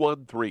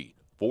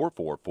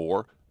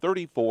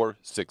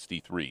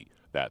 313-444-3463.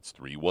 That's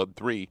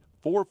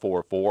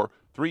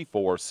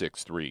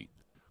 313-444-3463.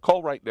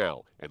 Call right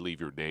now and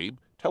leave your name,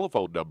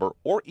 telephone number,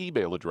 or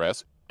email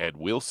address, and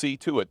we'll see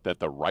to it that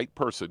the right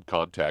person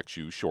contacts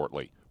you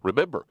shortly.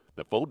 Remember,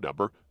 the phone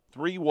number,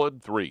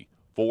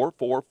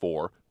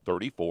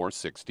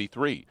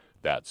 313-444-3463.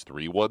 That's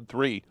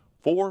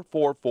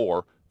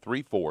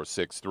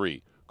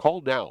 313-444-3463.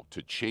 Call now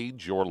to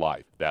change your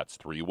life. That's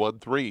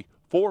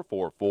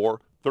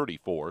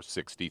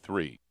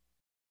 313-444-3463.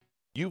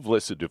 You've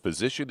listened to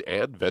physician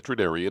and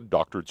veterinarian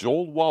Dr.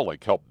 Joel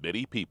Wallach help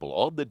many people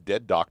on the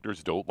Dead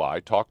Doctors Don't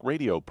Lie talk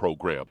radio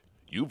program.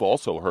 You've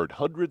also heard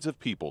hundreds of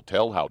people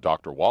tell how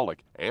Dr.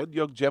 Wallach and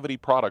Youngevity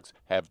products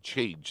have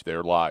changed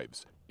their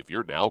lives. If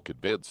you're now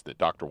convinced that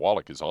Dr.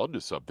 Wallach is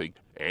onto something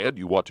and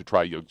you want to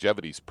try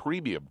Youngevity's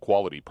premium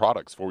quality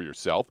products for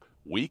yourself,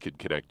 we can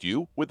connect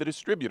you with a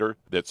distributor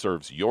that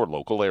serves your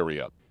local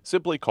area.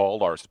 Simply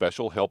call our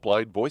special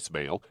helpline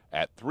voicemail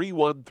at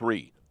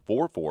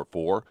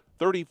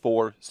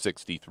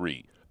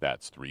 313-444-3463.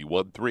 That's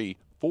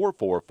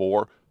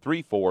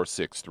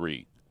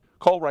 313-444-3463.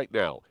 Call right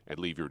now and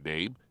leave your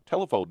name,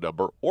 telephone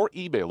number, or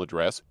email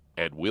address,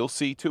 and we'll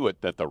see to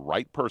it that the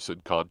right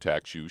person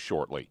contacts you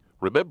shortly.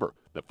 Remember,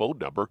 the phone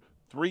number,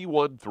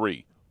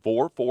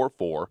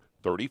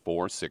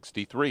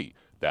 313-444-3463.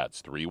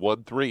 That's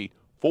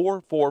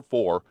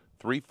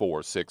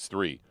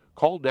 313-444-3463.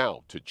 Call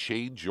now to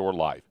change your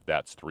life.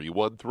 That's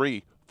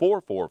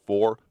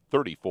 313-444-3463.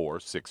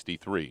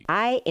 3463.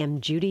 I am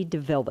Judy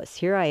DeVilbus.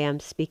 Here I am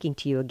speaking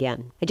to you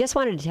again. I just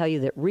wanted to tell you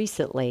that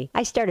recently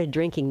I started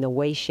drinking the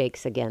Whey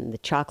Shakes again, the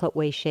chocolate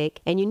Whey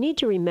Shake. And you need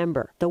to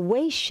remember, the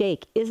Whey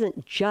Shake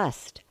isn't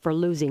just for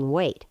losing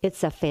weight.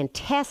 It's a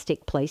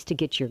fantastic place to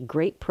get your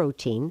great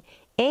protein.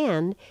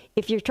 And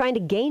if you're trying to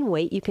gain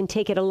weight, you can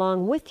take it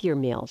along with your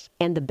meals.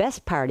 And the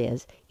best part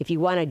is, if you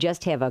want to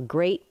just have a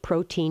great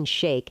protein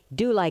shake,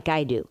 do like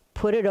I do.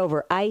 Put it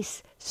over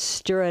ice,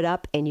 stir it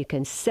up, and you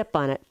can sip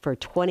on it for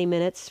 20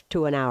 minutes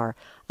to an hour.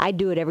 I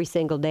do it every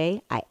single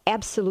day. I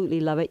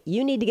absolutely love it.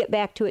 You need to get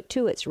back to it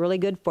too. It's really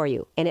good for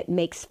you. And it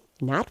makes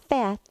not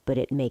fat, but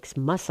it makes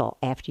muscle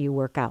after you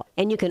work out.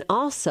 And you can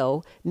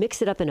also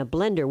mix it up in a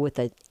blender with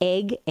an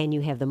egg, and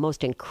you have the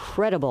most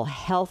incredible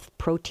health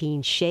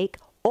protein shake.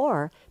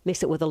 Or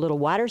mix it with a little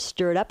water,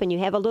 stir it up, and you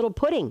have a little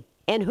pudding.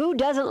 And who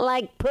doesn't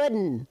like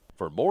pudding?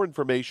 For more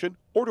information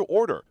or to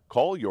order,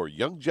 call your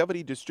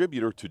Youngevity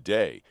distributor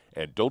today.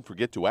 And don't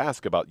forget to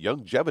ask about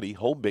Youngevity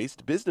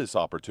home-based business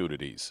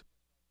opportunities.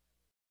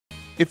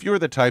 If you're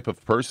the type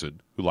of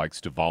person who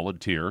likes to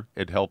volunteer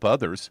and help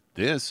others,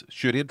 this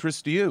should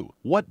interest you.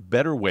 What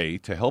better way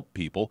to help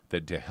people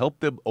than to help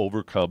them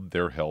overcome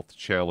their health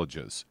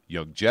challenges?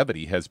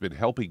 Youngevity has been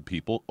helping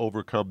people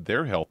overcome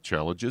their health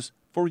challenges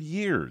for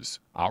years.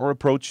 Our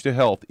approach to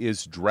health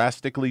is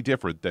drastically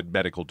different than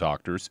medical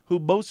doctors who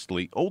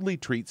mostly only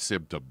treat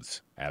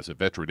symptoms. As a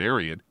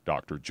veterinarian,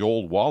 Dr.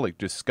 Joel Wallach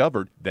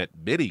discovered that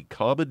many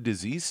common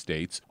disease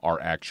states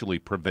are actually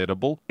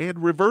preventable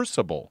and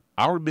reversible.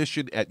 Our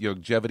mission at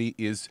Youngevity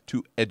is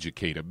to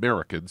educate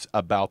Americans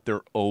about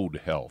their own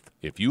health.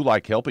 If you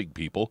like helping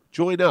people,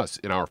 join us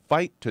in our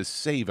fight to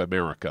save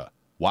America.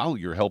 While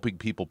you're helping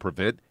people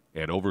prevent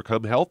and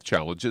overcome health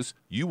challenges,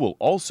 you will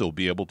also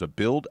be able to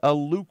build a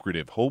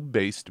lucrative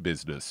home-based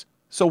business.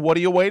 So what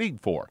are you waiting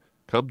for?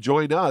 Come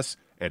join us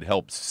and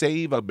help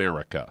save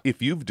America.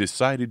 If you've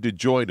decided to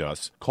join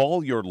us,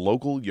 call your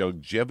local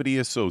Youngevity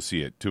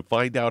associate to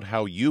find out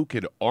how you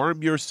can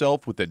arm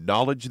yourself with the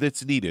knowledge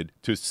that's needed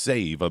to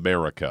save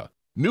America.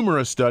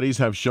 Numerous studies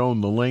have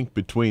shown the link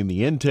between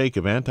the intake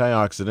of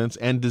antioxidants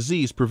and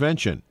disease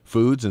prevention.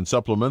 Foods and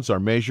supplements are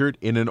measured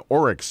in an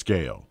ORAC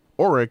scale.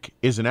 ORAC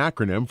is an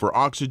acronym for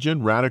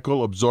Oxygen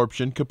Radical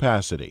Absorption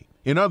Capacity.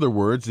 In other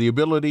words, the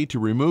ability to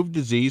remove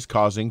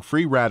disease-causing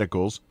free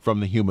radicals from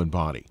the human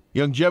body.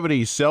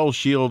 Youngevity's Cell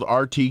Shield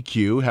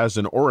RTQ has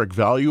an ORAC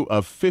value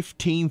of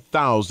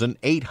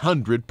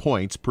 15,800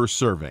 points per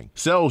serving.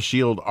 Cell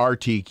Shield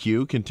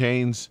RTQ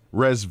contains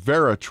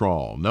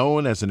resveratrol,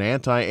 known as an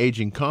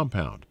anti-aging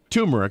compound.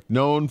 Turmeric,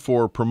 known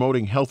for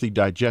promoting healthy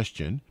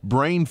digestion,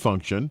 brain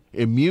function,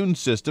 immune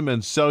system,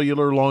 and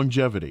cellular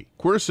longevity.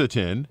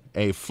 Quercetin,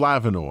 a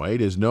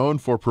flavonoid, is known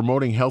for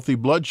promoting healthy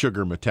blood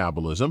sugar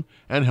metabolism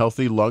and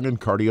healthy lung and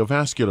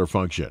cardiovascular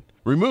function.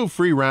 Remove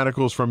free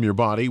radicals from your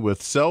body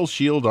with Cell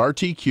Shield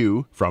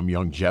RTQ from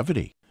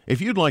Youngevity.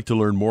 If you'd like to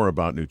learn more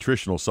about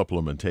nutritional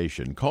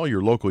supplementation, call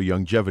your local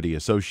Youngevity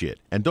associate,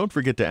 and don't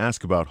forget to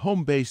ask about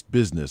home-based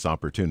business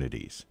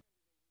opportunities.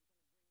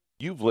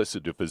 You've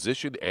listened to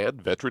physician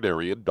and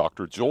veterinarian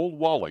Dr. Joel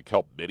Wallach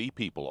help many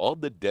people on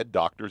the Dead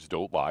Doctors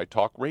Don't Lie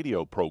talk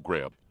radio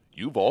program.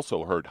 You've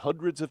also heard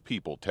hundreds of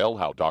people tell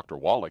how Dr.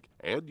 Wallach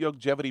and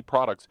Youngevity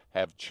products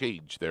have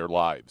changed their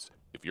lives.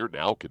 If you're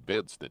now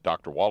convinced that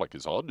Dr. Wallach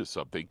is onto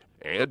something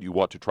and you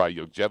want to try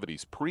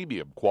Youngevity's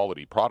premium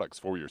quality products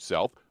for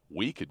yourself,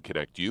 we can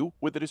connect you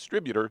with a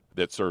distributor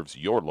that serves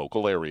your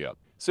local area.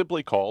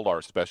 Simply call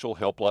our special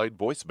helpline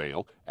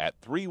voicemail at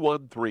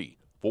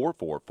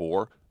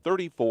 313-444-3463.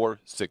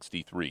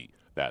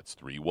 That's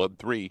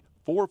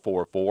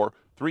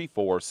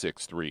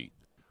 313-444-3463.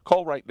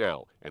 Call right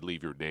now and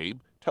leave your name,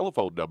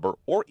 telephone number,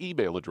 or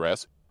email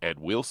address, and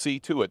we'll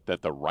see to it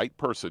that the right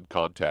person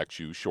contacts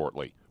you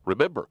shortly.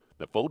 Remember,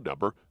 the phone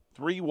number,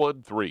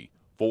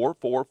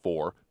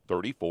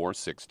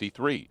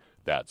 313-444-3463.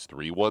 That's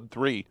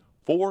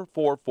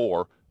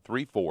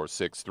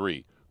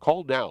 313-444-3463.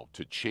 Call now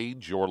to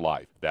change your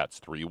life. That's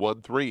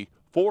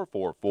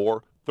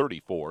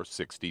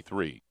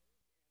 313-444-3463.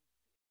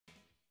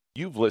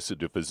 You've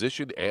listened to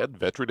physician and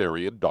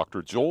veterinarian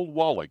Dr. Joel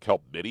Wallach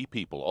help many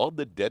people on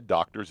the Dead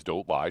Doctors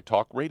Don't Lie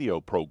talk radio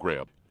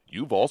program.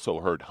 You've also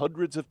heard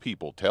hundreds of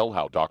people tell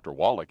how Dr.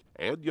 Wallach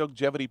and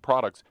Youngevity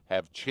products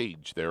have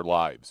changed their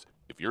lives.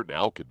 If you're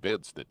now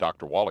convinced that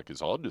Dr. Wallach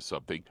is onto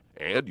something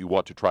and you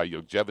want to try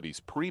Youngevity's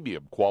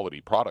premium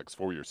quality products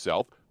for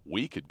yourself,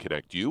 we can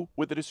connect you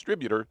with a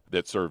distributor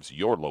that serves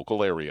your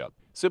local area.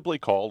 Simply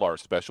call our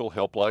special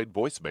helpline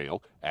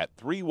voicemail at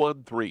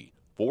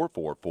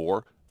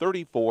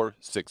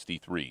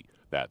 313-444-3463.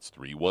 That's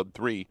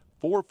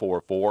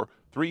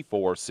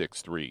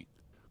 313-444-3463.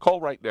 Call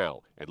right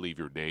now and leave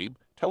your name,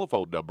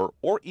 telephone number,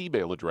 or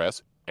email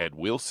address, and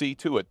we'll see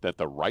to it that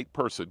the right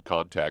person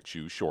contacts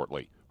you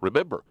shortly.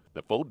 Remember,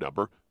 the phone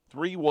number,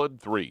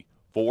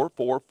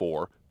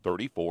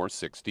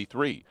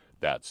 313-444-3463.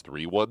 That's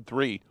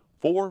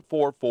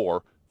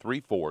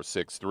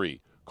 313-444-3463.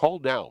 Call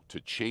now to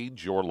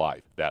change your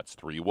life. That's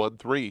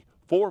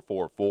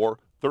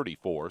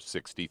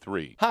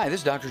 313-444-3463. Hi,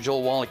 this is Dr.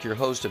 Joel Wallach, your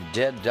host of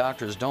Dead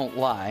Doctors Don't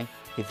Lie.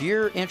 If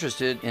you're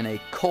interested in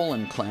a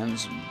colon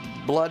cleanse,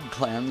 blood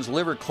cleanse,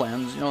 liver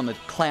cleanse, in the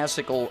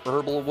classical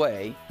herbal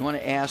way, you want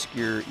to ask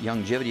your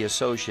Youngevity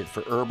associate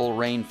for Herbal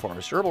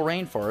Rainforest. Herbal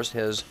Rainforest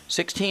has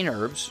 16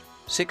 herbs,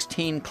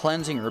 16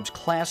 cleansing herbs,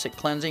 classic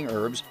cleansing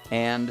herbs,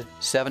 and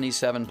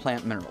 77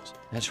 plant minerals.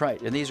 That's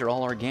right, and these are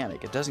all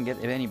organic. It doesn't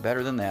get any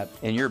better than that.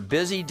 In your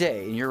busy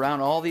day, and you're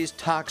around all these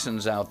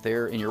toxins out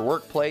there in your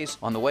workplace,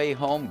 on the way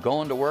home,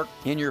 going to work,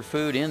 in your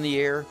food, in the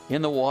air,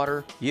 in the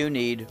water, you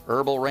need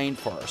Herbal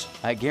Rainforest.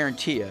 I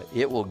guarantee you,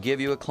 it will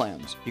give you a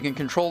cleanse. You can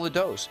control the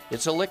dose.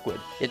 It's a liquid.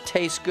 It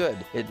tastes good.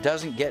 It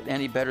doesn't get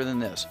any better than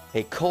this.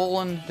 A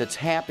colon that's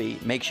happy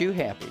makes you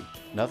happy.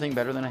 Nothing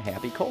better than a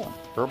happy colon.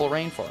 Herbal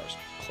Rainforest.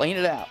 Clean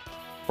it out.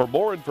 For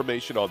more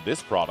information on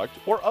this product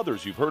or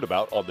others you've heard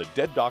about on the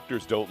Dead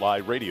Doctors Don't Lie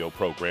radio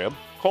program,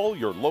 call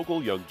your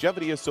local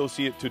Youngevity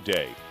associate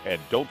today.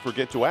 And don't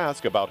forget to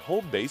ask about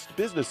home-based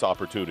business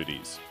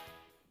opportunities.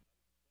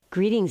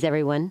 Greetings,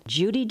 everyone.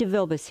 Judy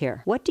DeVilbus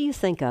here. What do you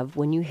think of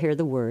when you hear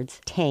the words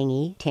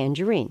tangy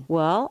tangerine?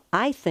 Well,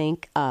 I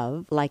think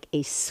of like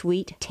a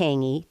sweet,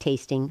 tangy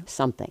tasting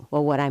something.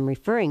 Well, what I'm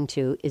referring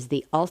to is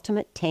the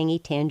Ultimate Tangy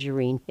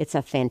Tangerine. It's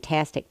a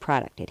fantastic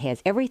product. It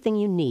has everything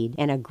you need,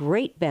 and a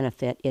great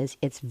benefit is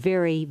it's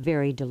very,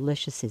 very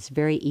delicious. It's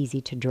very easy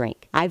to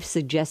drink. I've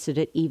suggested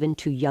it even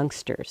to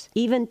youngsters.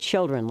 Even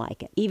children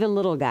like it. Even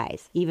little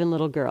guys. Even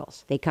little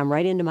girls. They come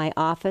right into my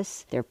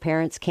office. Their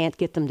parents can't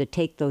get them to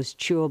take those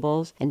chewables.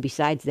 And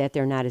besides that,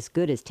 they're not as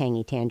good as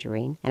Tangy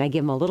Tangerine. And I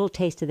give them a little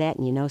taste of that,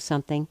 and you know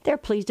something? They're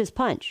pleased as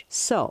punch.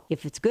 So,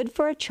 if it's good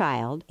for a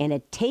child and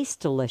it tastes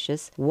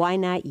delicious, why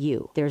not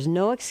you? There's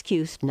no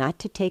excuse not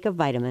to take a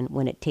vitamin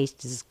when it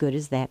tastes as good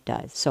as that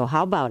does. So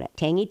how about it?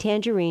 Tangy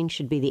Tangerine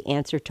should be the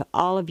answer to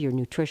all of your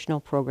nutritional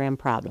program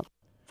problems.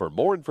 For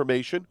more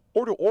information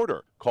or to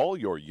order, call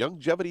your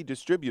Youngevity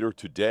distributor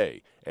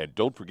today. And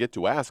don't forget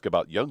to ask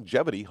about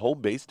Youngevity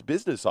home-based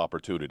business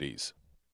opportunities.